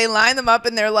up, they line them up,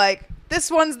 and they're like,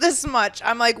 this one's this much.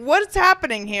 I'm like, what's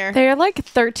happening here? They're like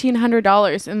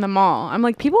 $1,300 in the mall. I'm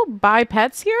like, people buy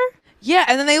pets here? Yeah,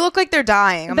 and then they look like they're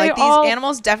dying. I'm They like, these all-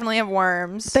 animals definitely have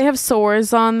worms. They have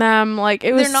sores on them. Like,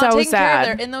 it was They're not so taken care of. sad.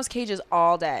 They're in those cages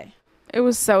all day. It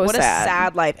was so What sad. a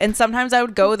sad life. And sometimes I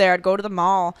would go there. I'd go to the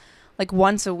mall like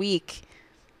once a week.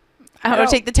 I would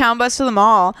take the town bus to the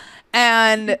mall,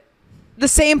 and the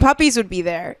same puppies would be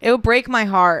there. It would break my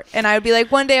heart. And I would be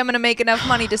like, one day I'm going to make enough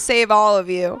money to save all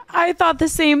of you. I thought the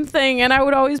same thing, and I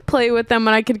would always play with them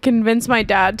when I could convince my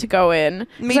dad to go in.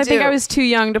 Me I think too. I was too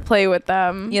young to play with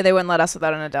them. Yeah, they wouldn't let us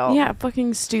without an adult. Yeah,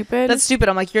 fucking stupid. That's stupid.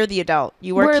 I'm like, you're the adult.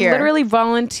 You work We're here. literally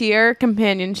volunteer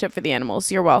companionship for the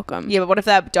animals. You're welcome. Yeah, but what if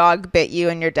that dog bit you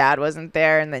and your dad wasn't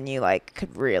there, and then you like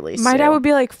could really My sue? dad would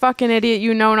be like, fucking idiot,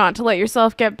 you know not to let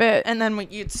yourself get bit. And then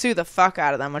you'd sue the fuck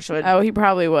out of them, which would Oh, he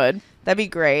probably would. that'd be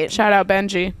great. Shout out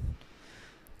Benji.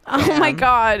 Oh my Damn.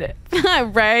 God.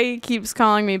 Ray keeps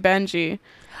calling me Benji.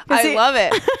 I love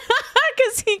it.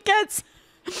 Because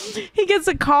he gets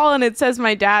a call and it says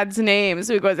my dad's name.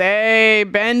 So he goes, hey,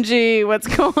 Benji, what's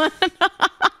going on?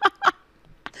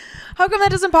 How come that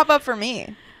doesn't pop up for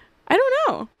me? I don't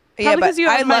know. Yeah, Probably but 'cause you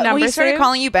have my well, number he started saved.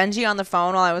 calling you Benji on the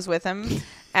phone while I was with him,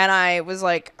 and I was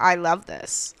like, I love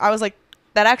this. I was like,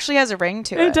 that actually has a ring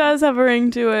to it. It does have a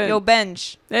ring to it. Yo,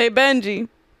 Benj. Hey, Benji.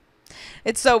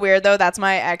 It's so weird though. That's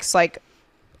my ex like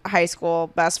high school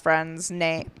best friend's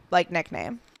name, like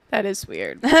nickname. That is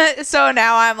weird. So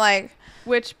now I'm like,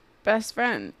 Which best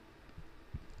friend?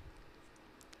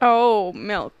 Oh,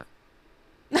 Milk.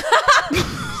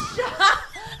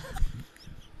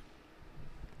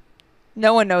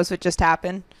 no one knows what just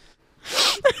happened.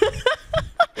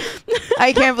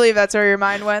 I can't believe that's where your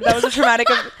mind went. That was a traumatic.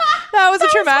 That was a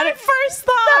traumatic. First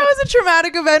thought. That was a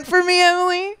traumatic event for me,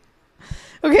 Emily.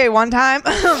 Okay, one time,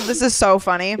 this is so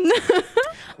funny.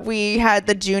 We had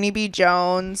the Junie B.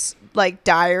 Jones like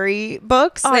diary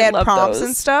books. Oh, They I had love prompts those.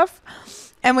 and stuff.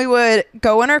 And we would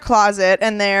go in our closet,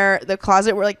 and the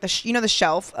closet were like the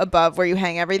shelf above where you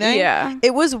hang everything. Yeah.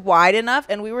 It was wide enough,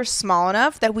 and we were small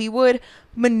enough that we would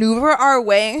maneuver our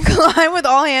way and climb with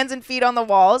all hands and feet on the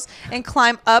walls and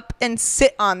climb up and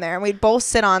sit on there. And we'd both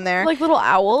sit on there. Like little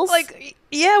owls? Like,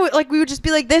 yeah, we would just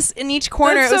be like this in each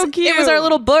corner. That's It so was, It was cute. our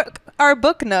little book, our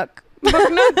book nook.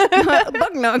 Book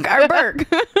Nook, our Berg.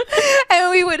 And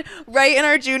we would write in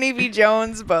our Junie B.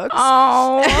 Jones books.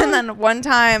 Oh. And then one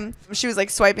time she was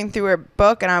like swiping through her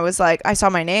book, and I was like, I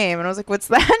saw my name, and I was like, what's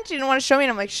that? She didn't want to show me,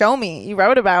 and I'm like, show me. You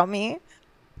wrote about me.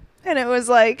 And it was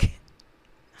like,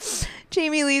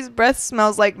 Jamie Lee's breath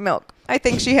smells like milk. I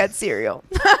think she had cereal.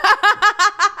 And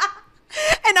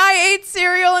I ate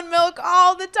cereal and milk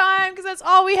all the time because that's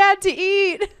all we had to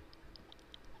eat.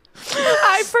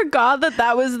 I forgot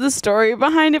that was the story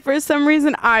behind it. For some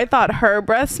reason, I thought her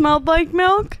breath smelled like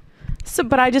milk. So,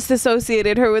 but I just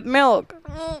associated her with milk.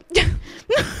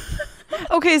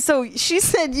 Okay, so she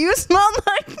said you smelled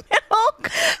like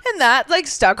milk. And that like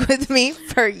stuck with me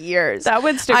for years. That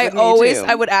would stick with me too.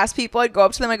 I would ask people, I'd go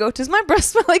up to them, I go, does my breath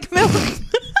smell like milk?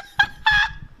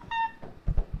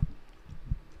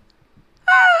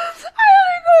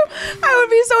 I would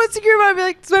be so insecure about it. I'd be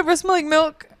like, does my breath smell like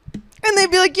milk? And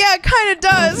they'd be like, yeah, it kind of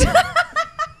does.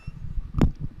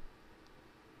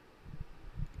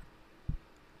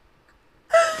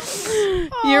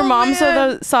 Your Oh, mom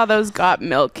man. saw those Got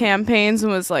Milk campaigns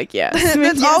and was like, yes.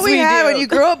 That's yes, all we had. do. When you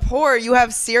grow up poor, you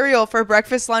have cereal for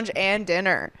breakfast, lunch, and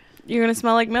dinner. You're going to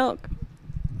smell like milk.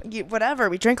 Whatever.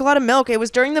 We drank a lot of milk. It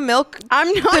was during the milk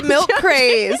The milk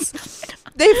craze.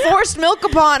 They forced milk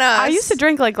upon us. I used to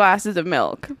drink like glasses of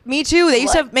milk. Me too. They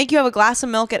used to make you have a glass of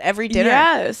milk at every dinner.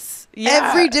 Yes. Yeah.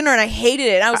 Every dinner, and I hated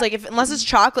it. And I was like, unless it's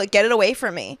chocolate, get it away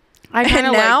from me. I kind And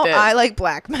of now liked it. I like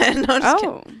black men. No, I'm just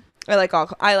Oh. kidding.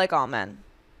 I like all men.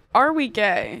 Are we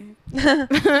gay? Was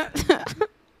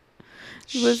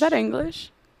that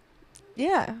English?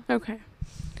 Yeah. Okay.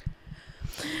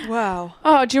 Wow.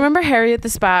 Oh, do you remember Harriet the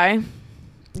Spy?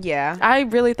 Yeah. I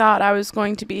really thought I was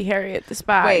going to be Harriet the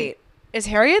Spy. Wait, is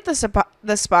Harriet the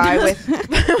spy with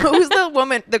who's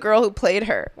the girl who played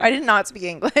her? I did not speak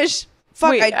English.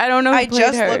 Fuck, Wait, I don't know who I played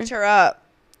just her. looked her up.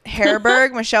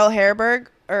 Hairberg, Michelle Hairberg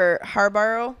or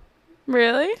Harborough,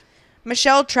 Really?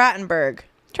 Michelle Trachtenberg.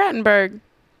 Trachtenberg.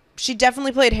 She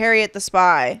definitely played Harriet the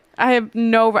Spy. I have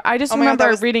no. I just Oh my God, remember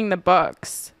that was- reading the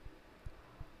books.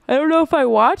 I don't know if I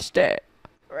watched it.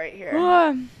 Right here.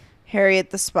 Ah.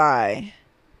 Harriet the Spy.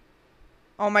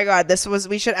 Oh my God,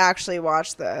 we should actually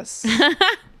watch this.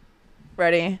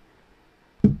 Ready?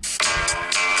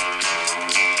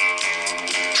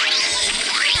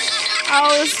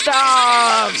 Oh,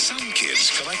 stop. Some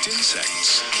kids collect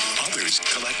insects. Others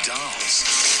collect dolls.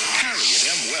 Harriet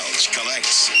M. Welch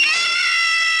collects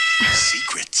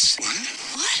secrets. What?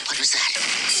 What was that?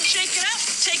 Shake it up,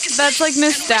 take a That's sip, like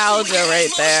nostalgia and right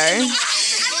there. I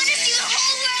want to see the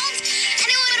whole world, and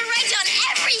I want to write down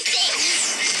everything.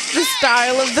 The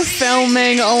style of the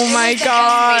filming. Oh my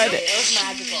god. It was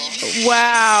magical.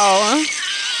 Wow.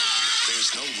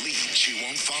 There's no lead she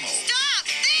won't follow. Stop,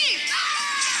 thief!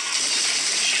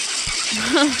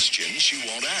 Question she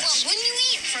won't Well, ask. what do you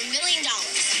eat for $1 million?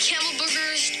 Camel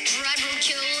burgers, dried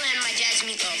roadkill, and my dad's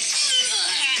meatloaf.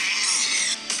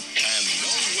 And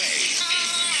no way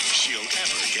she'll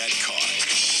ever get caught.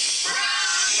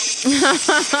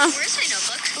 Where's my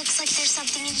notebook? Looks like there's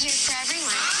something in here for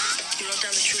everyone. You wrote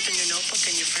down the truth in your notebook,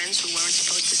 and your friends who weren't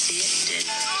supposed to see it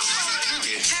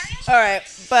did. All right,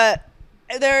 but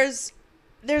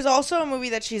there's also a movie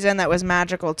that she's in that was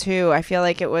magical too. I feel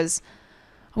like it was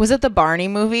it the Barney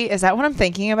movie? Is that what I'm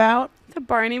thinking about? The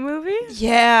Barney movie?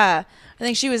 Yeah, I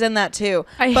think she was in that too.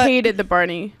 I But hated the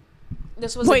Barney.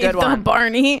 this was Wait, a good the one.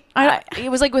 Barney? It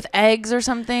was like with eggs or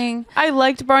something. I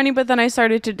liked Barney, but then I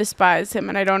started to despise him,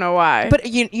 and I don't know why. But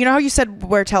you know how you said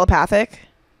we're telepathic?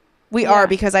 We Yeah. are,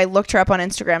 because I looked her up on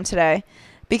Instagram today.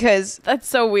 Because that's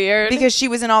so weird. she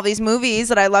was in all these movies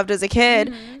that I loved as a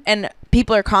kid, and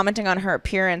people are commenting on her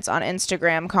appearance on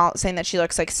Instagram, saying that she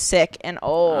looks like sick and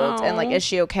old, and like, Aw. is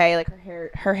she okay? Like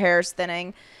her hair's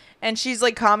thinning, and she's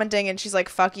like commenting, and she's like,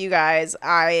 "Fuck you guys!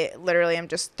 I literally am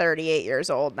just 38 years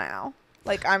old now.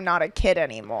 Like, I'm not a kid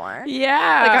anymore.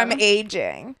 yeah. Like, I'm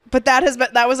aging." But that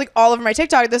was like all over my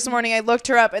TikTok this morning. I looked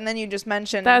her up, and then you just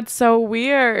mentioned That's so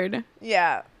weird.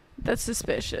 yeah. That's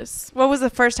suspicious. What was the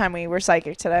first time we were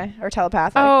psychic today or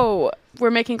telepathic? Oh, we're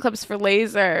making clips for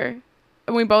Laser.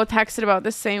 And we both texted about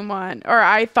the same one. Or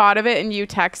I thought of it and you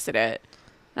texted it.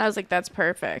 And I was like, that's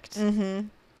perfect.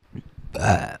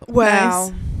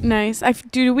 Wow. Nice.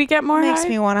 Do we get more Makes high?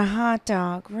 me want a hot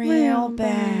dog real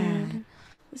bad.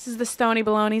 This is the Stony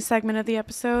Baloney segment of the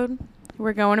episode.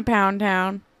 We're going to Pound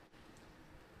Town.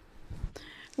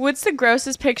 What's the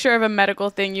grossest picture of a medical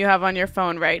thing you have on your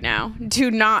phone right now? Do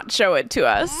not show it to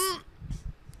us.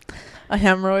 A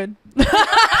hemorrhoid.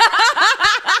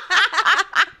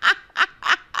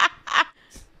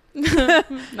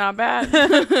 Not bad.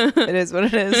 It is what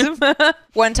it is.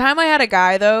 One time I had a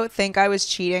guy, though, think I was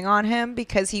cheating on him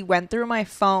because he went through my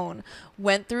phone,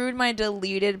 went through my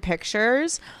deleted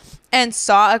pictures, and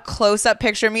saw a close-up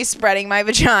picture of me spreading my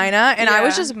vagina, and I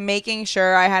was Yeah. just making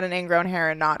sure I had an ingrown hair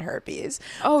and not herpes.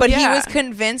 Oh, but he yeah. was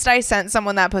convinced I sent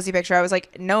someone that pussy picture. I was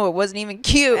like, no, it wasn't even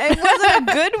cute. It wasn't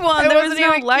a good one. It There was wasn't no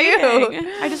even lighting.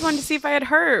 cute. I just wanted to see if I had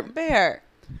herb. Bear.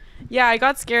 Yeah, I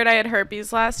got scared I had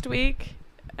herpes last week,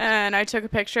 and I took a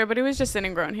picture, but it was just an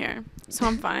ingrown hair, so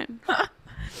I'm fine.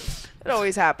 It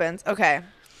always happens. Okay.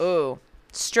 Ooh.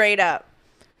 Straight up.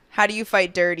 How do you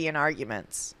fight dirty in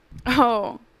arguments?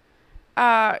 Oh,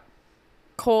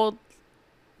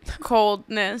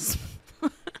 coldness,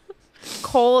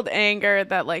 cold anger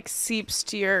that like seeps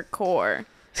to your core.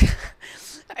 You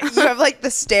have like the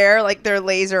stare, like their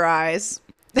laser eyes.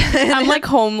 I'm like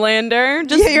Homelander,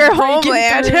 just Yeah, you're breaking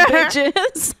Homelander. through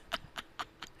bitches.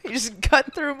 You just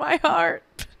cut through my heart.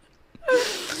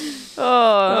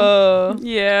 Oh,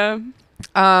 yeah.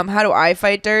 How do I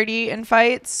fight dirty in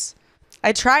fights?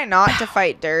 I try not to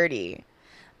fight dirty,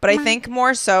 but I think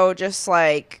more so just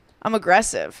like I'm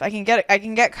aggressive. I can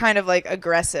get kind of like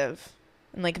aggressive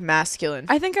and like masculine.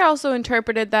 I think I also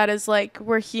interpreted that as like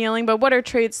we're healing, but what are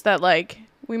traits that like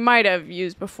we might have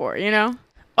used before, you know?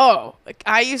 Oh, like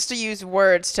I used to use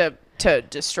words to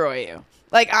destroy you.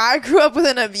 Like I grew up with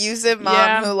an abusive mom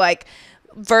Yeah. who like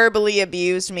verbally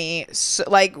abused me, so,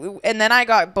 like, and then I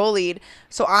got bullied,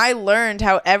 so I learned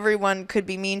how everyone could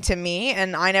be mean to me,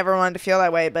 and I never wanted to feel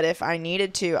that way, but if I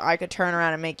needed to, I could turn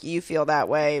around and make you feel that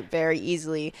way very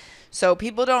easily. So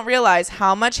people don't realize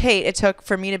how much hate it took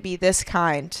for me to be this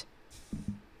kind.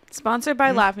 Sponsored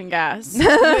by Laughing Gas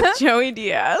with Joey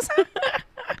Diaz.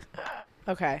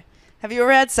 Okay, have you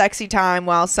ever had sexy time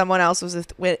while someone else was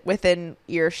within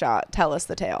earshot? Tell us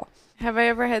the tale. Have I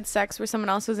ever had sex where someone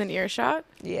else was in earshot?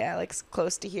 Yeah, like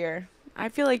close to here. I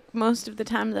feel like most of the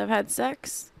times I've had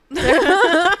sex,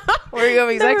 Where are you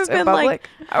having sex in public? like,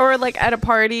 or like at a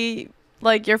party,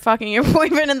 like you're fucking your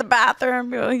boyfriend in the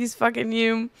bathroom. He's fucking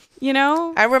you, you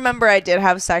know? I remember I did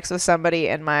have sex with somebody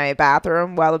in my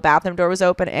bathroom while the bathroom door was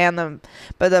open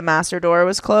but the master door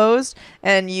was closed,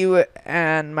 and you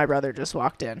and my brother just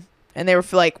walked in, and they were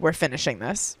like, "We're finishing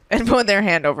this," and put their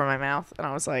hand over my mouth, and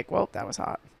I was like, "Well, that was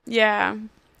hot." Yeah.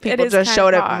 People just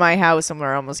showed up at my house and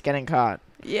we're almost getting caught.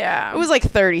 Yeah. It was like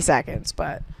 30 seconds,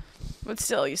 but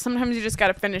still, sometimes you just got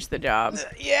to finish the job.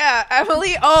 yeah,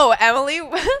 Emily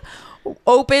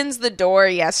opens the door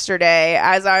yesterday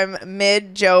as I'm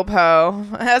mid jerk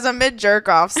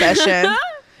off session.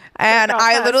 And I'll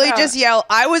I pass literally out. just yelled,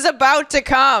 I was about to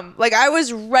come. Like, I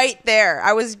was right there.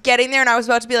 I was getting there and I was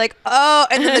about to be like, oh,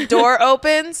 and then the door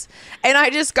opens. And I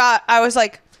was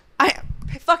like, I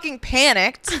fucking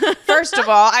panicked. First of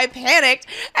all, I panicked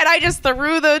and I just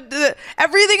threw the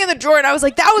everything in the drawer. And I was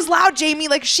like, that was loud, Jamie.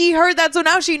 Like, she heard that. So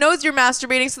now she knows you're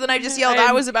masturbating. So then I just yelled,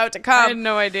 I was about to I had come.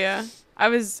 no idea. I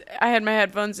had my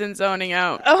headphones in, zoning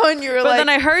out. Oh, and you were But like, then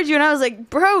I heard you and I was like,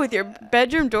 bro, with your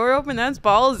bedroom door open, that's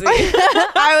ballsy.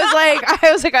 I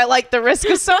was like, I like the risk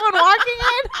of someone walking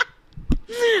in.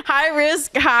 High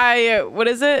risk, high, what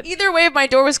is it? Either way, if my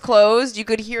door was closed, you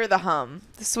could hear the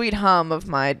sweet hum of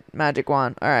my magic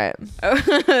wand. All right.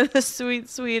 The sweet,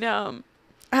 sweet hum.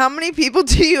 How many people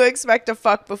do you expect to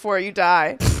fuck before you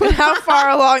die? And how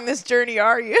far along this journey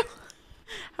are you?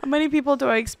 How many people do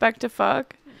I expect to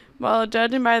fuck? Well,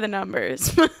 judging by the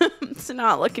numbers, it's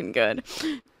not looking good.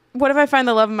 What if I find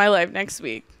the love of my life next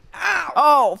week? Ow.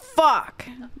 Oh, fuck.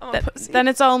 I'm a pussy. Then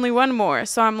it's only one more.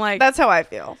 So I'm like, That's how I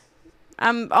feel.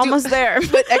 I'm almost there.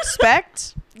 But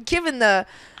expect, given the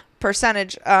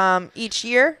percentage each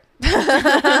year.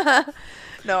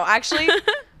 No, actually,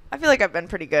 I feel like I've been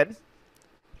pretty good.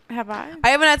 Have I? I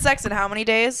haven't had sex in how many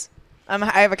days?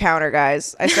 I have a counter,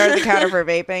 guys. I started the counter for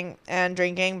vaping and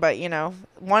drinking, but,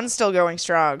 one's still going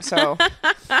strong. So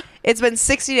it's been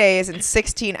 60 days and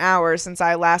 16 hours since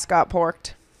I last got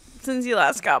porked. Since you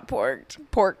last got porked.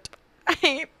 I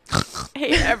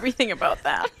hate everything about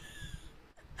that.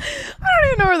 I don't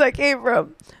even know where that came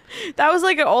from. That was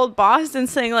like an old Boston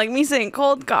saying, like me saying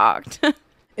cold cocked.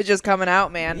 It's just coming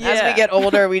out, man. As Yeah. we get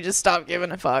older, we just stop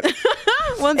giving a fuck.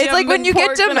 Once It's like when you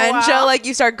get dementia, like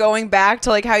you start going back to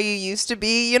like how you used to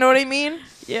be. You know what I mean?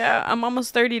 yeah, I'm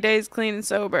almost 30 days clean and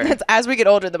sober. It's, as we get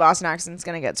older, the Boston accent's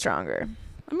gonna get stronger.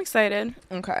 I'm excited.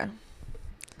 Okay.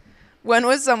 When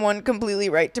was someone completely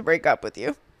right to break up with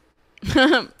you?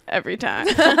 Every time.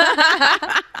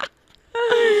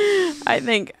 I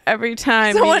think every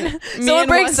time Someone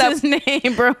breaks up. His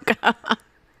name broke up.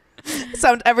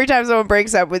 Every time someone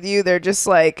breaks up with you, they're just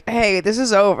like, "Hey, this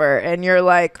is over," and you're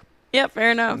like, Yeah,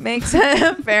 fair enough. "Makes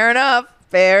sense. Fair enough.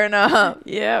 Fair enough."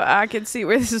 Yeah, I can see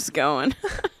where this is going.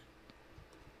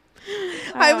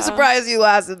 I'm surprised you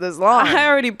lasted this long. I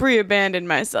already pre-abandoned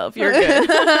myself. You're good.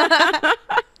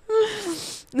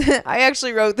 I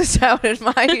actually wrote this out in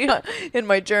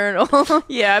my journal.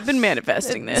 Yeah, I've been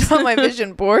manifesting this. It's on my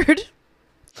vision board.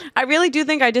 I really do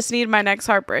think I just need my next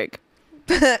heartbreak.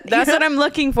 That's what I'm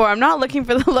looking for. I'm not looking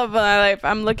for the love of my life.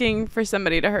 I'm looking for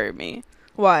somebody to hurt me.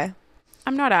 Why?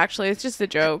 I'm not actually. It's just a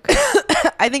joke.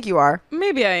 I think you are.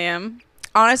 Maybe I am.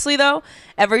 Honestly, though,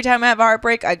 every time I have a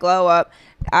heartbreak, I glow up.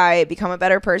 I become a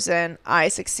better person. I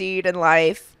succeed in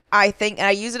life. I think, and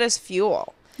I use it as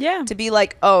fuel Yeah. to be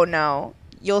like, oh no,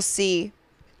 you'll see.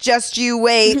 Just you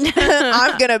wait.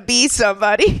 I'm going to be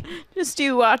somebody. Just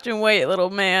you watch and wait, little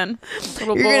man.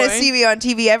 Little You're boy. going to see me on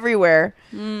TV everywhere,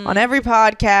 on every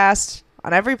podcast,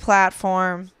 on every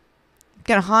platform. I'm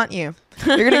going to haunt you.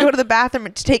 You're going to go to the bathroom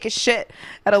to take a shit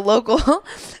at a local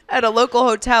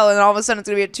hotel, and all of a sudden it's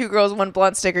going to be a 2 girls, 1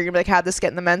 blunt sticker. You're going to be like, how'd this get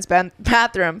in the men's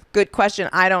bathroom? Good question.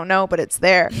 I don't know, but it's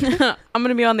there. I'm going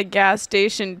to be on the gas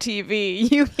station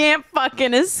TV. You can't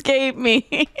fucking escape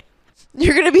me.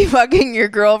 You're going to be fucking your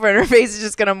girlfriend. Her face is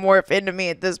just going to morph into me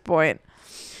at this point.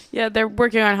 Yeah, they're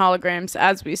working on holograms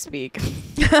as we speak.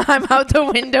 I'm out the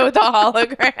window with a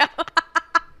hologram.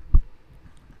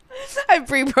 I've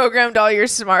pre-programmed all your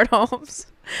smart homes,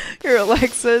 your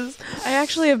Alexas. I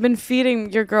actually have been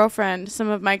feeding your girlfriend some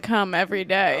of my cum every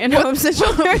day in hopes that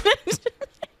she'll turn it.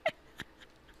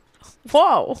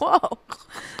 Whoa.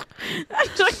 I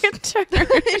took a turn.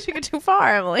 You took it too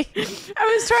far, Emily. I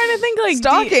was trying to think like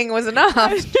Stalking was enough.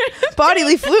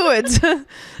 Bodily fluids. That's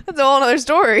a whole other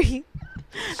story.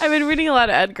 I've been reading a lot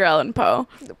of Edgar Allan Poe.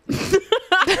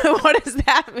 What does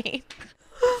that mean?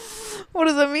 What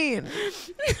does it mean?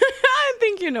 I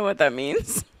think you know what that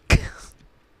means.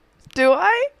 Do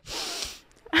I?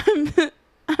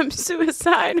 I'm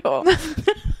suicidal.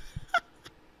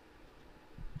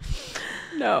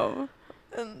 No.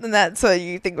 And that's so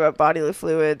you think about bodily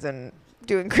fluids and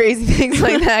doing crazy things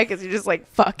like that because you're just like,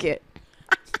 fuck it.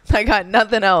 I got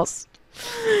nothing else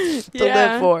to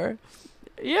live for.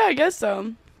 Yeah, I guess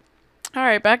so. All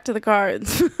right, back to the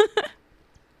cards.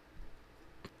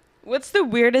 What's the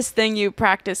weirdest thing you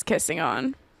practice kissing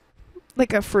on?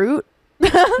 Like a fruit?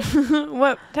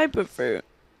 What type of fruit?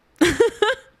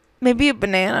 Maybe a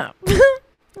banana.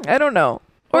 I don't know.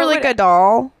 Or Or like what- a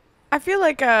doll. I feel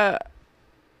like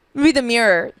Maybe the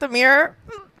mirror. The mirror?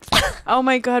 oh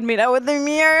my god, made out with the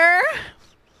mirror.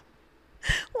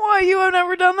 Why, you have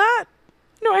never done that?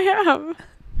 No, I have.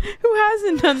 Who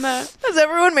hasn't done that? Has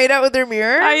everyone made out with their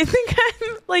mirror? I think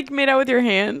I'm like made out with your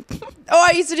hand. Oh,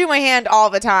 I used to do my hand all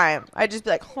the time. I'd just be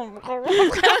like, They're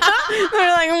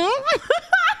like,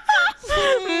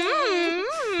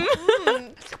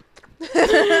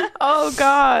 oh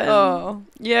God. oh,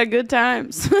 Yeah, good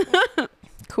times.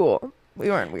 cool. We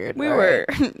weren't weird. We All were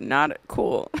right. not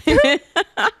cool.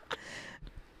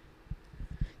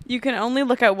 You can only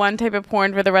look at one type of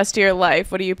porn for the rest of your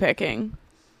life. What are you picking?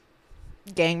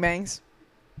 Gangbangs.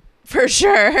 For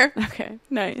sure. Okay,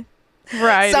 nice.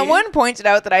 Variety. Someone pointed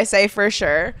out that I say for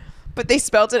sure, but they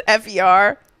spelled it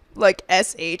F-E-R, like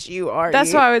S-H-U-R-E.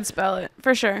 That's how I would spell it.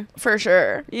 For sure. For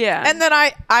sure. Yeah. And then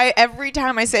I every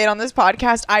time I say it on this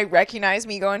podcast, I recognize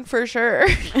me going, for sure.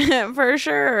 For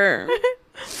sure.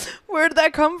 Where did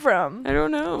that come from? I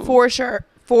don't know. For sure.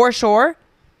 For sure?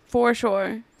 For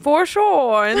sure. For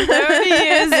sure. And 30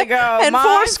 years ago, And my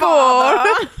fourscore.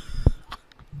 father-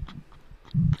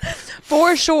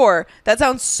 For sure. That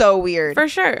sounds so weird. For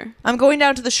sure. I'm going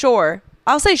down to the shore.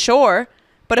 I'll say shore,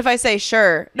 but if I say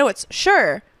sure, no, it's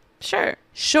sure. Sure.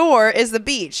 Shore is the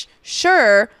beach.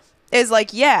 Sure is like,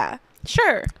 yeah.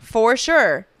 Sure. For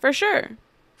sure. For sure.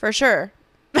 For sure.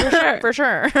 For sure. For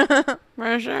sure.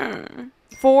 For sure.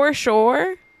 For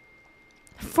sure.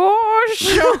 For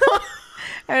sure.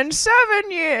 And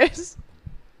 7 years.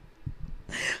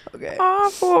 Okay. Our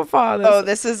forefathers. Oh,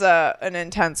 this is an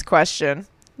intense question.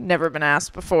 Never been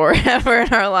asked before ever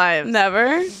in our lives.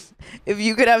 Never. If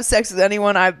you could have sex with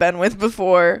anyone I've been with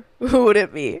before, who would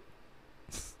it be?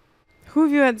 Who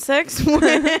have you had sex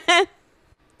with?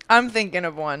 I'm thinking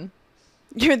of one.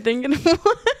 You're thinking of one?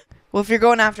 Well, if you're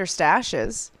going after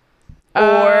stashes,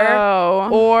 Oh.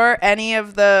 or any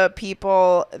of the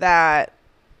people that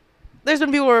there's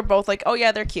been people who are both like, oh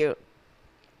yeah, they're cute,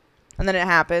 and then it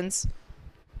happens.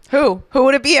 Who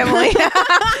would it be, Emily?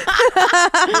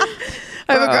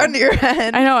 I have a gun to your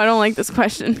head. I know, I don't like this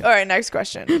question. All right, next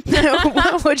question.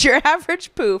 Would your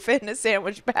average poo fit in a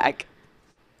sandwich bag?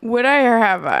 Would I or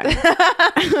have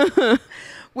I?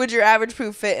 Would your average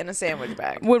poo fit in a sandwich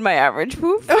bag? Would my average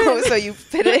poop? Oh, so you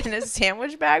fit it in a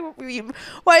sandwich bag?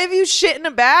 Why have you shit in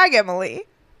a bag, Emily?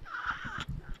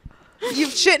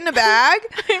 You've shit in a bag?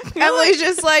 Emily's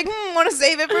just like, want to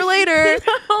save it for later.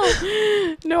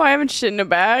 No, I haven't shit in a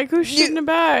bag. Who's shit in a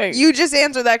bag? You just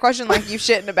answered that question like you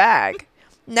shit in a bag.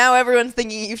 Now everyone's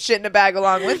thinking you've shit in a bag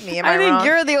along with me. Am I think wrong?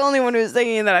 you're the only one who's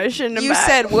thinking that I shit in a You bag.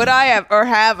 said, would I have or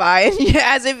have I?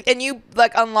 And you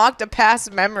like unlocked a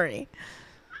past memory.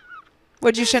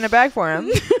 What'd you shit in a bag for him?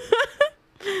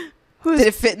 Did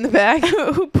it fit in the bag?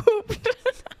 Who pooped?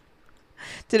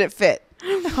 Did it fit?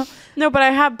 No, but I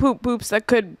have poops that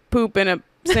could poop in a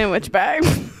sandwich bag.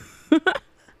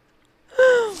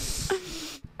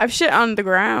 I've shit on the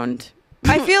ground.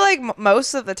 I feel like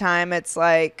most of the time it's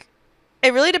like,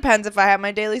 it really depends if I have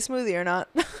my daily smoothie or not.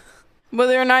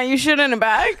 Whether or not you shit in a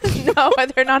bag? No,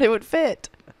 whether or not it would fit.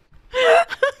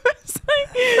 It's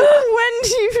like, when do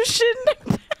you shit in a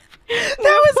bag? That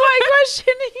was my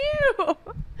question to you.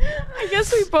 I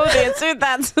guess we both answered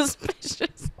that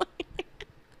suspiciously.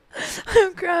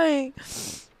 I'm crying.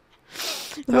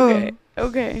 Okay.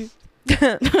 Okay.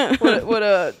 What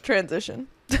a transition.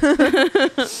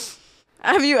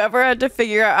 Have you ever had to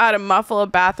figure out how to muffle a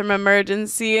bathroom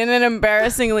emergency in an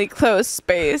embarrassingly close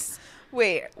space?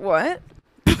 Wait, what?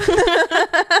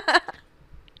 I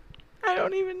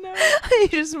don't even know. You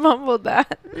just mumbled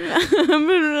that.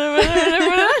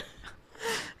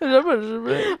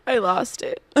 I lost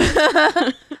it.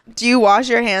 Do you wash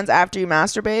your hands after you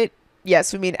masturbate?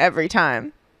 Yes, we mean every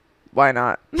time. Why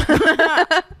not?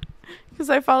 Because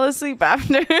I fall asleep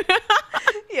after.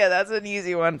 Yeah, that's an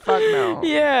easy one. Fuck no.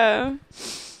 Yeah.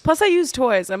 Plus, I use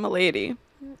toys. I'm a lady.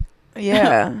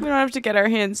 Yeah. We don't have to get our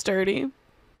hands dirty.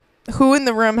 Who in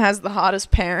the room has the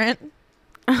hottest parent?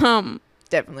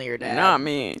 Definitely your dad. Not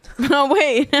me. Oh,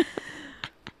 wait.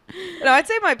 No, I'd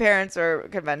say my parents are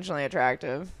conventionally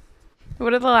attractive.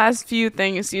 What are the last few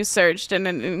things you searched in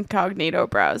an incognito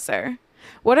browser?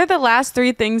 What are the last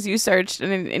 3 things you searched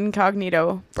in an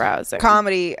incognito browser?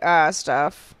 Comedy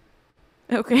stuff.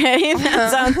 Okay,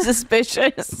 that sounds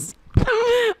suspicious.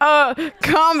 Oh,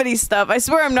 comedy stuff. I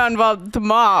swear I'm not involved with the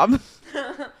mob.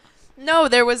 No,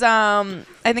 there was I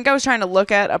think I was trying to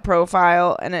look at a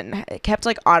profile and it kept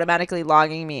like automatically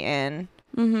logging me in.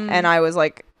 Mm-hmm. And I was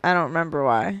like, I don't remember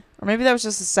why. Or maybe that was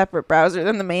just a separate browser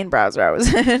than the main browser I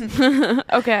was in.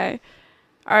 Okay.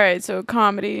 All right, so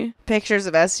comedy. Pictures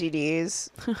of STDs.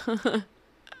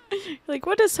 Like,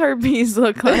 what does herpes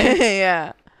look like?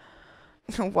 Yeah.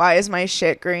 Why is my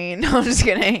shit green? No, I'm just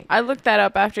kidding. I looked that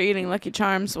up after eating Lucky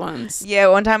Charms once. Yeah,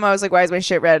 one time I was like, why is my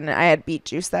shit red? And I had beet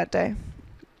juice that day.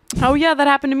 Oh yeah, that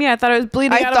happened to me. I thought I was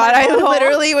bleeding I out thought of my I butthole.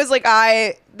 literally was like,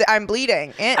 I'm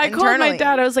bleeding I internally. called my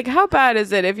dad. I was like, how bad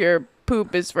is it if your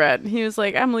poop is red? He was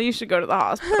like, Emily, you should go to the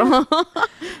hospital.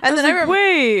 And then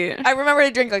wait. I remember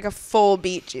to drink like a full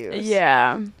beet juice.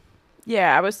 Yeah.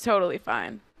 Yeah, I was totally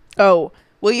fine. Oh,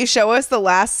 will you show us the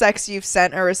last sex you've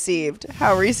sent or received?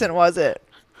 How recent was it?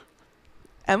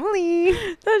 Emily.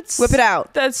 Whip it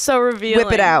out. That's so revealing.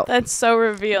 Whip it out. That's so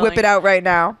revealing. Whip it out right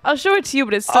now. I'll show it to you,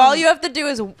 but it's still... All you have to do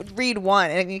is read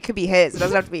one, and it could be his. It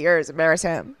doesn't have to be yours. Embarrass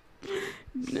him.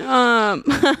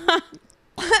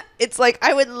 It's like,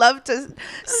 I would love to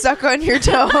suck on your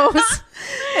toes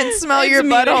and smell your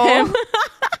butthole.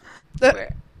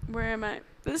 Where am I?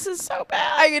 This is so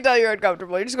bad. I can tell you're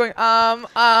uncomfortable. You're just going,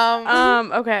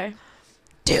 okay.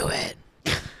 Do it.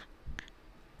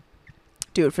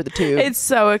 Do it for the tube. It's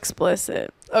so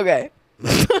explicit. Okay.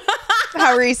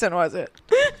 How recent was it?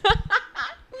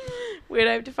 Wait,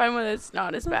 I have to find one that's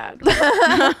not as bad.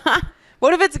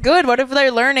 What if it's good? What if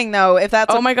they're learning, though? If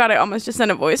that's... Oh my God, I almost just sent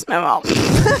a voice memo.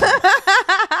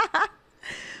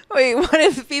 Wait, what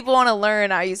if people want to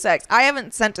learn how you sex? I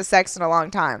haven't sent a sex in a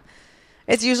long time.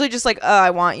 It's usually just like,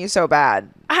 I want you so bad.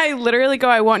 I literally go,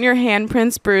 I want your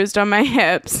handprints bruised on my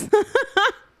hips.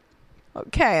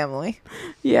 Okay, Emily.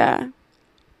 Yeah.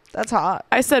 That's hot.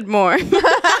 I said more.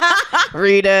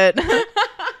 Read it.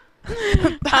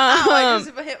 I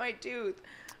just hit my tooth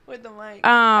with the mic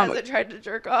as I tried to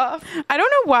jerk off. I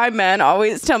don't know why men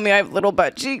always tell me I have little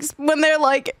butt cheeks. When they're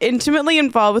like intimately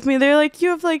involved with me, they're like,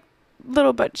 you have like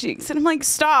little butt cheeks. And I'm like,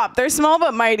 stop. They're small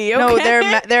but mighty, okay? No,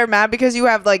 they're mad because you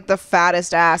have like the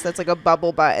fattest ass that's like a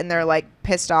bubble butt, and they're like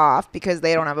pissed off because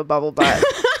they don't have a bubble butt.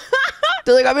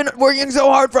 They're like, I've been working so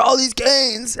hard for all these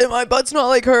gains and my butt's not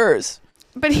like hers.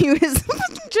 But he was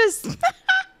just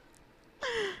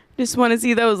want to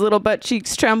see those little butt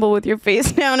cheeks tremble with your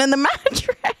face down in the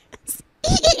mattress.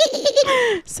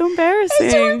 So embarrassing.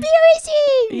 It's so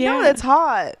embarrassing. Yeah. No, that's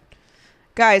hot.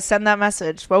 Guys, send that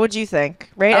message. What would you think?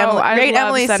 Rate I love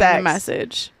Emily's sending sex. a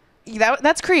message.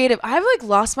 That's creative. I've like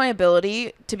lost my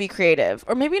ability to be creative,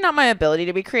 or maybe not my ability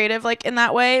to be creative like in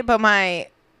that way, but my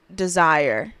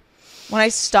desire. When I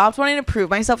stopped wanting to prove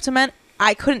myself to men,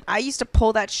 I used to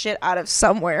pull that shit out of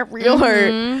somewhere real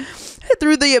hurt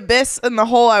through the abyss and the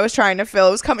hole I was trying to fill.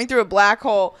 It was coming through a black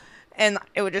hole, and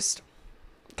it would just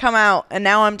come out. And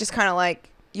now I'm just kind of like,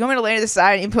 you want me to lay to the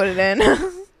side and you put it in?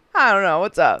 I don't know.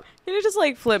 What's up? You just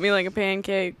like flip me like a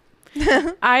pancake.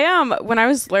 When I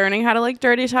was learning how to like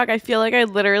dirty talk, I feel like I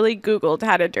literally Googled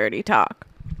how to dirty talk.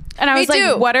 And I was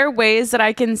like, what are ways that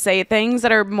I can say things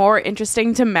that are more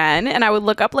interesting to men? And I would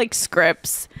look up like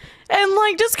scripts and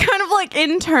like just kind of like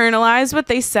internalize what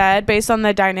they said based on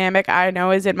the dynamic I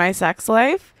know is in my sex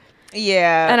life.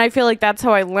 Yeah. And I feel like that's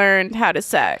how I learned how to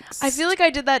sex. I feel like I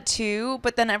did that too,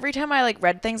 but then every time I like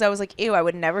read things, I was like, ew, I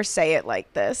would never say it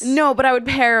like this. No, but I would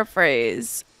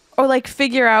paraphrase or like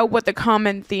figure out what the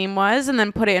common theme was and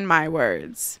then put it in my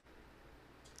words.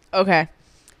 Okay.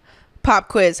 Pop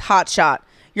quiz, hot shot.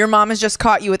 Your mom has just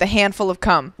caught you with a handful of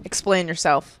cum. Explain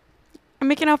yourself. I'm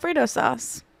making Alfredo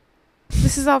sauce.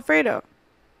 This is Alfredo.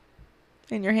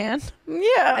 In your hand?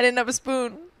 Yeah. I didn't have a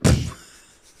spoon.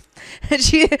 And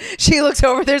she looks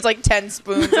over, there's like 10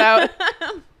 spoons out.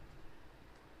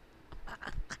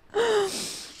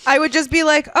 I would just be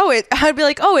like, I'd be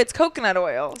like, oh, it's coconut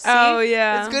oil. See? Oh,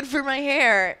 yeah. It's good for my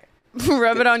hair.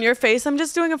 Rub it on your face. I'm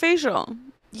just doing a facial.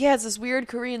 Yeah, it's this weird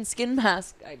Korean skin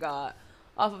mask I got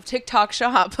off of TikTok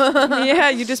shop. Yeah,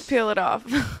 you just peel it off.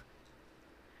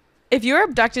 If you were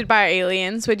abducted by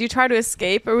aliens, would you try to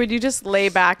escape or would you just lay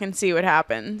back and see what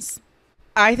happens?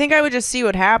 I think I would just see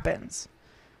what happens.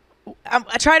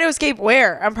 I try to escape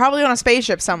where? I'm probably on a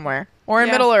spaceship somewhere. Or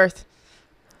in Middle Earth.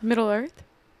 Middle Earth?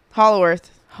 Hollow Earth.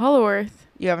 Hollow Earth.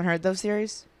 You haven't heard those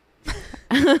theories?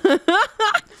 Do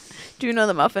you know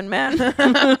the Muffin Man?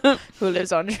 Who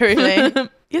lives on Drury Lane?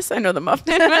 Yes, I know the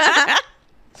Muffin Man.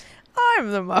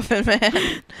 I'm the Muffin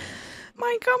Man.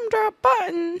 My gumdrop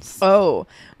buttons. Oh,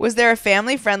 was there a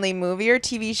family-friendly movie or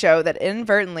TV show that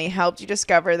inadvertently helped you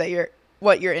discover that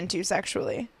what you're into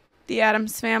sexually? The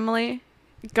Addams Family,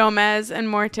 Gomez, and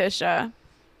Morticia.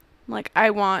 Like, I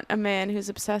want a man who's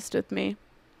obsessed with me.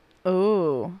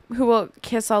 Ooh. Who will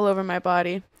kiss all over my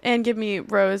body and give me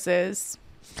roses.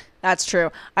 That's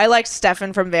true. I liked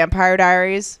Stefan from Vampire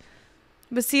Diaries.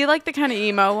 Was he like the kind of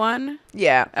emo one?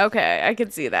 Yeah. Okay, I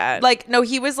could see that. Like, no,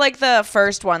 he was like the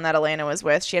first one that Elena was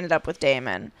with. She ended up with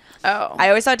Damon. Oh. I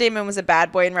always thought Damon was a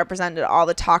bad boy and represented all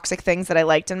the toxic things that I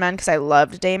liked in men because I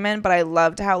loved Damon, but I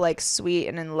loved how like sweet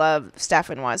and in love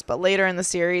Stefan was. But later in the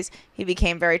series, he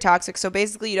became very toxic. So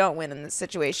basically, you don't win in this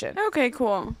situation. Okay,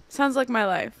 cool. Sounds like my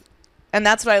life. And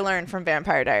that's what I learned from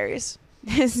Vampire Diaries.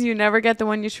 Is you never get the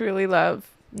one you truly love.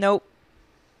 Nope.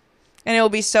 And it will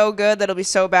be so good that it'll be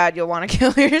so bad you'll want to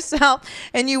kill yourself.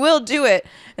 And you will do it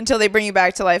until they bring you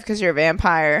back to life because you're a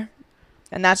vampire.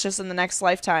 And that's just in the next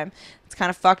lifetime. It's kind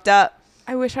of fucked up.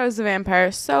 I wish I was a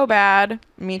vampire so bad.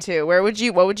 Me too. What would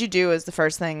you do as the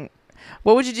first thing?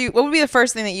 What would you do? What would be the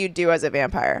first thing that you'd do as a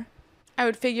vampire? I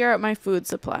would figure out my food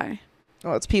supply.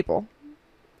 Well, it's people.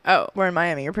 Oh. We're in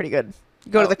Miami. You're pretty good.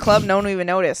 You go to the club, no one will even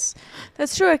notice.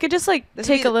 That's true. I could just like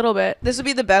take a little bit. This would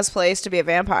be the best place to be a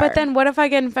vampire. But then what if I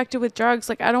get infected with drugs?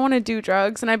 Like, I don't want to do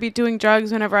drugs, and I'd be doing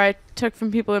drugs whenever I took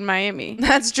from people in Miami.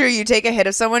 That's true. You take a hit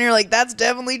of someone, you're like, that's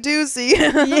definitely juicy.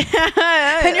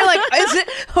 Yeah. And you're like, is it?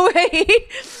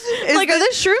 Wait. Like, are the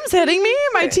shrooms hitting me?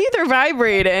 My teeth are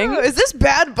vibrating. Is this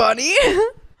Bad Bunny?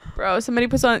 Bro, somebody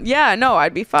puts on... Yeah, no,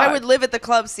 I'd be fucked. I would live at the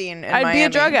club scene in I'd Miami. be a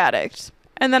drug addict.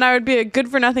 And then I would be a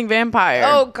good-for-nothing vampire.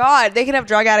 Oh, God. They could have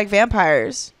drug addict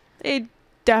vampires. They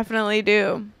definitely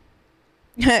do.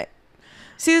 See,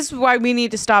 this is why we need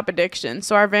to stop addiction,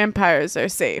 so our vampires are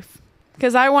safe.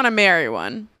 Because I want to marry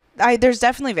one. There's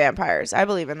definitely vampires. I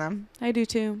believe in them. I do,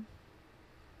 too.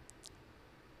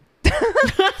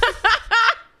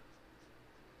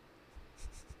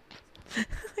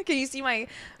 Can you see my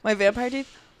vampire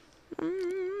teeth?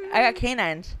 I got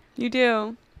canines. You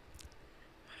do.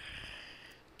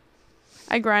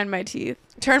 I grind my teeth.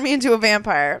 Turn me into a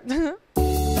vampire.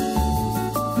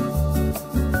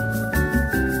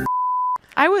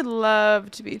 I would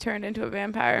love to be turned into a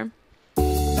vampire.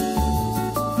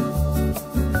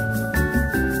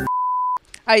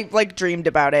 I like dreamed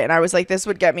about it and I was like, this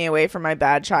would get me away from my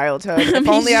bad childhood. If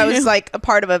only I was like a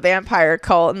part of a vampire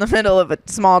cult in the middle of a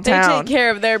small town. They take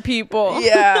care of their people.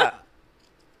 Yeah.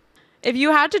 If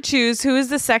you had to choose, who is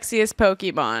the sexiest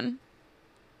Pokemon?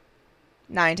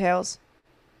 Ninetales.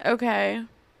 Okay.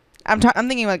 I'm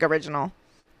thinking like original.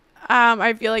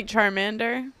 I feel like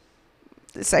Charmander.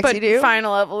 Sexy But dude.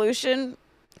 final evolution.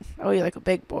 Oh, you're like a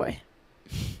big boy.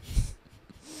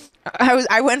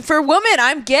 I went for woman.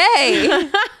 I'm gay.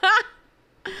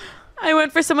 I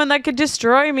went for someone that could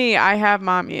destroy me. I have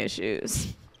mommy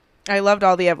issues. I loved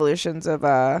all the evolutions of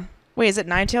wait, is it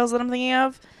Ninetales that I'm thinking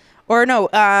of? Or no,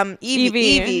 Eevee.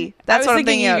 Eevee. That's what I'm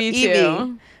thinking of.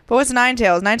 Eevee. But what's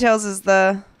Ninetales? Ninetales is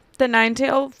the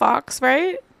nine-tailed fox,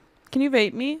 right? Can you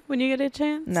vape me when you get a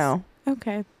chance? No.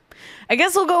 Okay. I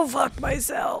guess I'll go fuck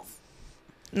myself.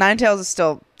 Ninetales is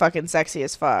still fucking sexy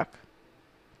as fuck.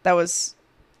 That was...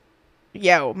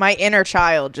 Yo, my inner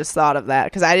child just thought of that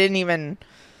because I didn't even...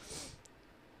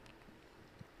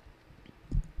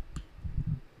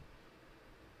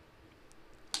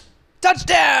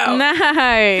 Touchdown!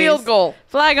 Nice. Field goal.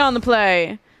 Flag on the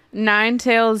play.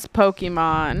 Ninetales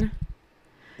Pokemon.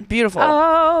 Beautiful.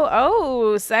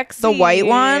 Oh, sexy. The white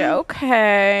one?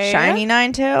 Okay. Shiny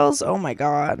Ninetales? Oh my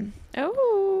god.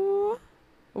 Oh.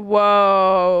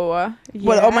 Whoa.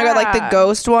 What, oh my god, like the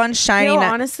ghost one? Shiny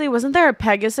honestly, wasn't there a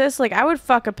Pegasus? Like, I would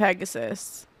fuck a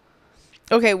Pegasus.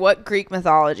 Okay, what Greek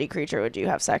mythology creature would you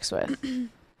have sex with?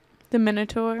 The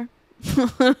Minotaur.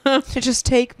 Just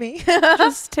take me.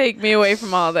 Just take me away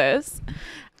from all this.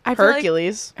 I feel like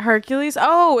Hercules. Hercules?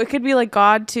 Oh, it could be like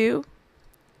God too.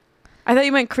 I thought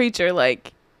you meant creature,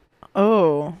 like...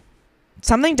 Oh.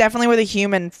 Something definitely with a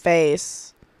human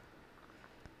face.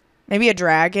 Maybe a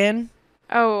dragon.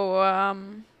 Oh,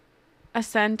 a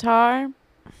centaur.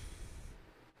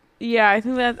 Yeah,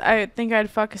 I think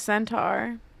I'd fuck a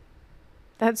centaur.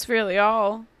 That's really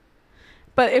all.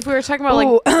 But if we were talking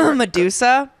about like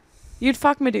Medusa, you'd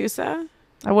fuck Medusa?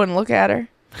 I wouldn't look at her.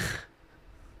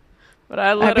 But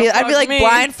I'd be like,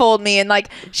 blindfold me, and like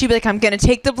she'd be like, I'm gonna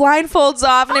take the blindfolds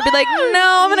off, and I'd be like,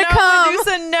 no, I'm gonna come.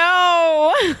 Medusa,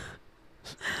 no.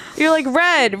 You're like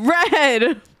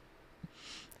red.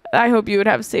 I hope you would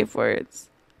have safe words.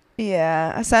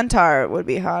 Yeah, a centaur would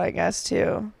be hot, I guess,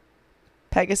 too.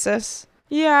 Pegasus.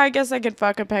 Yeah, I guess I could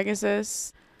fuck a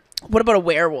Pegasus. What about a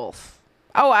werewolf?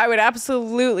 Oh, I would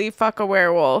absolutely fuck a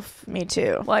werewolf. Me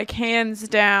too. Like, hands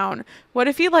down. What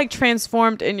if he, like,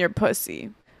 transformed in your pussy?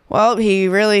 Well, he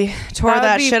really tore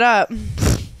that shit up.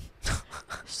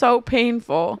 So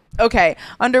painful. Okay,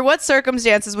 under what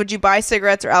circumstances would you buy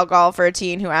cigarettes or alcohol for a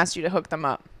teen who asked you to hook them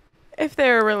up? If they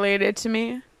were related to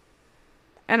me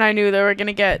and I knew they were going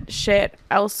to get shit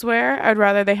elsewhere, I'd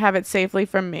rather they have it safely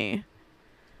from me.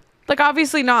 Like,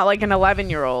 obviously not like an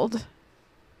 11-year-old.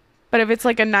 But if it's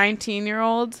like a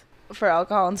 19-year-old. For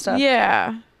alcohol and stuff?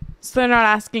 Yeah. So they're not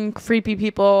asking creepy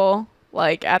people,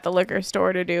 like, at the liquor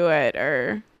store to do it,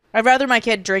 or... I'd rather my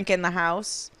kid drink in the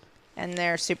house and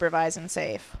they're supervised and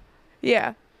safe.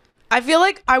 Yeah. I feel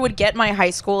like I would get my high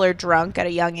schooler drunk at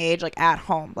a young age, like at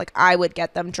home. Like I would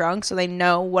get them drunk so they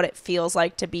know what it feels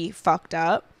like to be fucked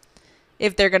up.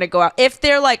 If they're going to go out. If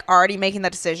they're like already making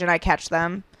that decision, I catch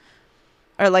them.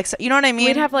 Or like, you know what I mean?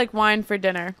 We'd have like wine for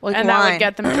dinner. Like and wine. that would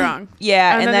get them drunk.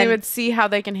 Yeah. And then they would see how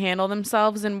they can handle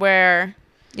themselves and where.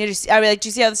 Yeah, I'd be like, do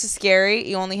you see how this is scary?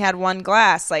 You only had one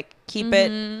glass. Like, keep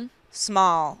it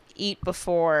small. Eat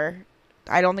before.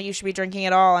 I don't think you should be drinking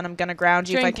at all, and I'm going to ground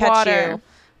you Drink if I catch water. you.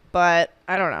 But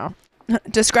I don't know.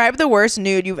 Describe the worst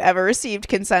nude you've ever received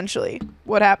consensually.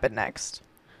 What happened next?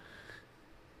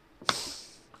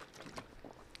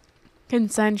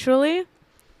 Consensually?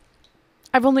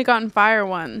 I've only gotten fire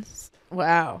once.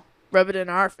 Wow. Rub it in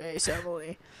our face,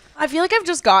 Emily. I feel like I've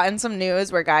just gotten some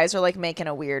news where guys are like making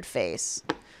a weird face.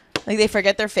 Like they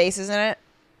forget their face is in it.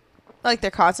 Like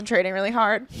they're concentrating really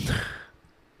hard.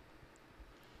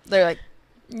 They're like,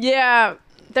 Yeah,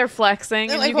 they're flexing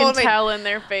They're and like you can holding- tell in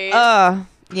their face.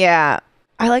 yeah.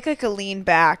 I like a lean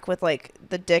back with like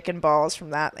the dick and balls from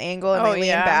that angle, and Oh, they lean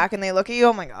yeah. back and they look at you.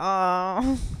 I'm like,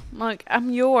 oh. Like, I'm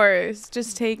yours.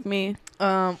 Just take me.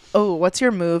 What's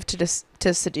your move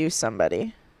to seduce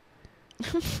somebody?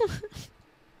 I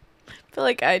feel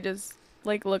like I just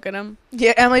like look at them.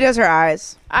 Yeah, Emily does her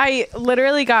eyes. I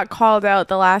literally got called out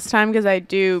the last time because I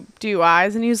do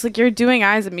eyes, and he was like, "You're doing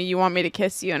eyes at me. You want me to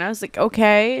kiss you?" And I was like,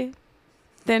 "Okay,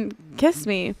 then kiss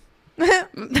me."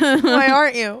 Why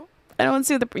aren't you? I don't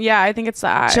see the. Yeah, I think it's the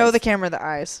eyes. Show the camera the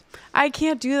eyes. I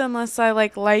can't do them unless I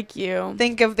like you.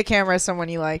 Think of the camera as someone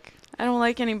you like. I don't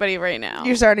like anybody right now.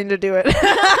 You're starting to do it.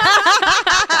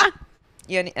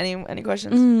 You any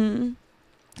questions? Mm.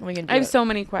 We can do I have it. so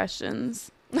many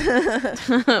questions.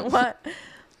 What?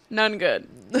 None good.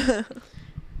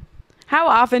 How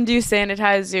often do you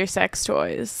sanitize your sex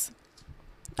toys?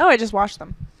 Oh, I just wash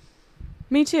them.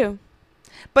 Me too.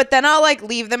 But then I'll like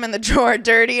leave them in the drawer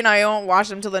dirty, and I won't wash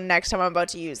them till the next time I'm about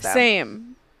to use them.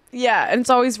 Same. Yeah, and it's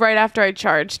always right after I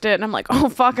charged it, and I'm like, oh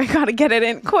fuck, I gotta get it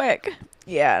in quick.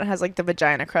 Yeah, it has like the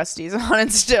vagina crusties on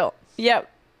it still. Yep.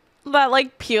 That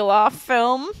like peel off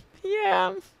film.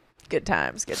 Yeah. Good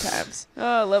times, good times.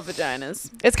 Oh, I love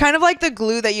vaginas. It's kind of like the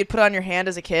glue that you'd put on your hand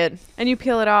as a kid. And you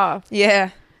peel it off. Yeah.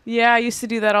 Yeah, I used to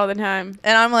do that all the time.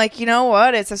 And I'm like, you know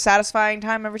what? It's a satisfying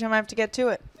time every time I have to get to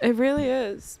it. It really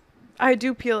is. I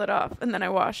do peel it off, and then I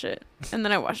wash it. And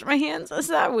then I wash my hands. Is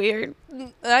that weird?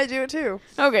 I do it too.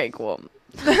 Okay, cool.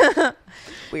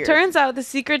 Weird. Turns out the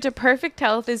secret to perfect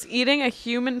health is eating a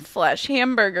human flesh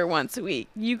hamburger once a week.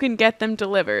 You can get them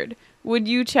delivered. Would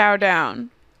you chow down?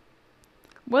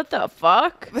 What the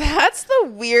fuck? That's the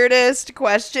weirdest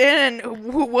question.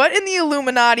 And what in the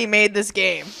Illuminati made this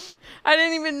game? I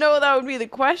didn't even know that would be the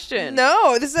question.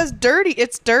 No, this says dirty.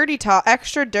 It's dirty talk.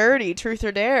 Extra dirty. Truth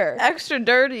or dare. Extra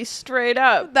dirty, straight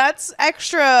up. That's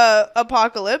extra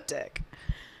apocalyptic.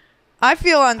 I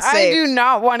feel unsafe. I do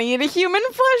not want to eat a human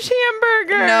flesh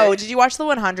hamburger. No, did you watch the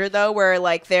 100 though, where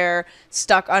like they're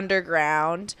stuck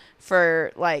underground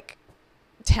for like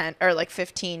 10 or like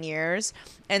 15 years,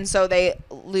 and so they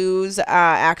lose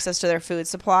access to their food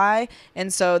supply,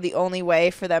 and so the only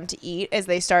way for them to eat is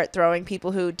they start throwing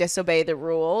people who disobey the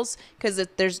rules, because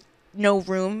there's no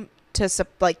room to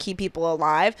like keep people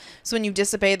alive. So when you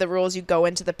disobey the rules, you go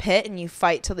into the pit and you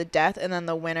fight till the death, and then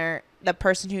the winner, the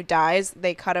person who dies,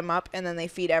 they cut him up and then they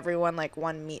feed everyone like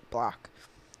one meat block,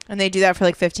 and they do that for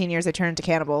like 15 years. They turn into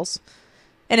cannibals.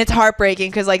 And it's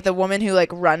heartbreaking because like the woman who like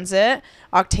runs it,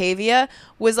 Octavia,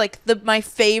 was like my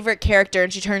favorite character,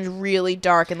 and she turned really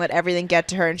dark and let everything get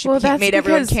to her, and she made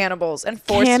everyone cannibals and forced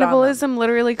it on them. Cannibalism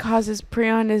literally causes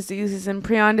prion diseases, and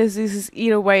prion diseases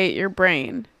eat away at your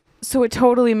brain. So it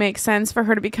totally makes sense for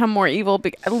her to become more evil,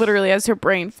 literally as her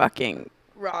brain fucking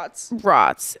rots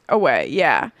away.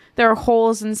 Yeah, there are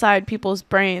holes inside people's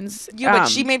brains. Yeah, but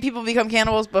she made people become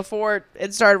cannibals before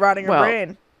it started rotting her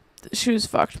brain. She was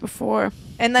fucked before.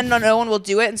 And then no one will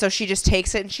do it, and so she just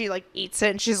takes it and she like eats it,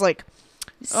 and she's like,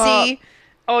 see?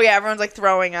 Oh yeah, everyone's like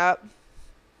throwing up.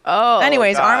 Oh,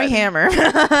 anyways, God. Army Hammer.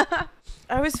 I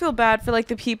always feel bad for like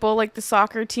the people, like the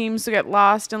soccer teams who get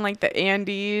lost in like the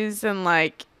Andes, and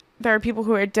like there are people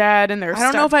who are dead and they're I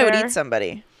don't know if I would there. eat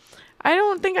somebody. I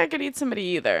don't think I could eat somebody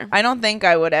either. I don't think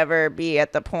I would ever be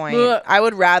at the point. Ugh. I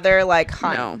would rather like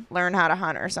hunt, No. learn how to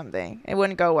hunt or something. It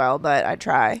wouldn't go well, but I'd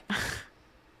try.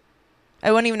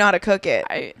 I wouldn't even know how to cook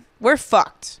it. We're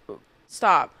fucked.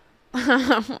 Stop.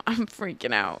 I'm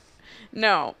freaking out.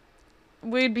 No.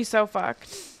 We'd be so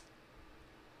fucked.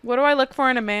 What do I look for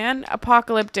in a man?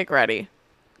 Apocalyptic ready.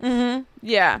 Mm-hmm.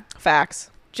 Yeah. Facts.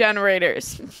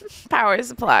 Generators. Power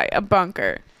supply. A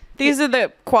bunker. These are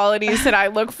the qualities that I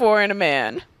look for in a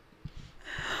man.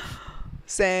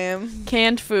 Same.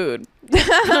 Canned food.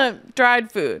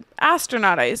 Dried food.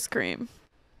 Astronaut ice cream.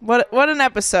 What an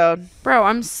episode. Bro,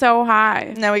 I'm so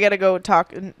high. Now we gotta go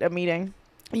talk in a meeting.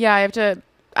 Yeah,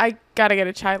 I gotta get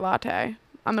a chai latte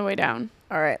on the way down.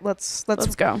 All right, let's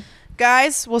go.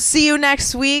 Guys, we'll see you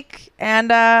next week. And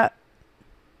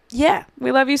yeah.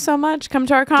 We love you so much. Come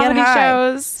to our comedy high.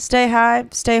 shows. Stay high,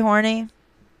 stay horny,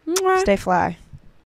 Mwah. stay fly.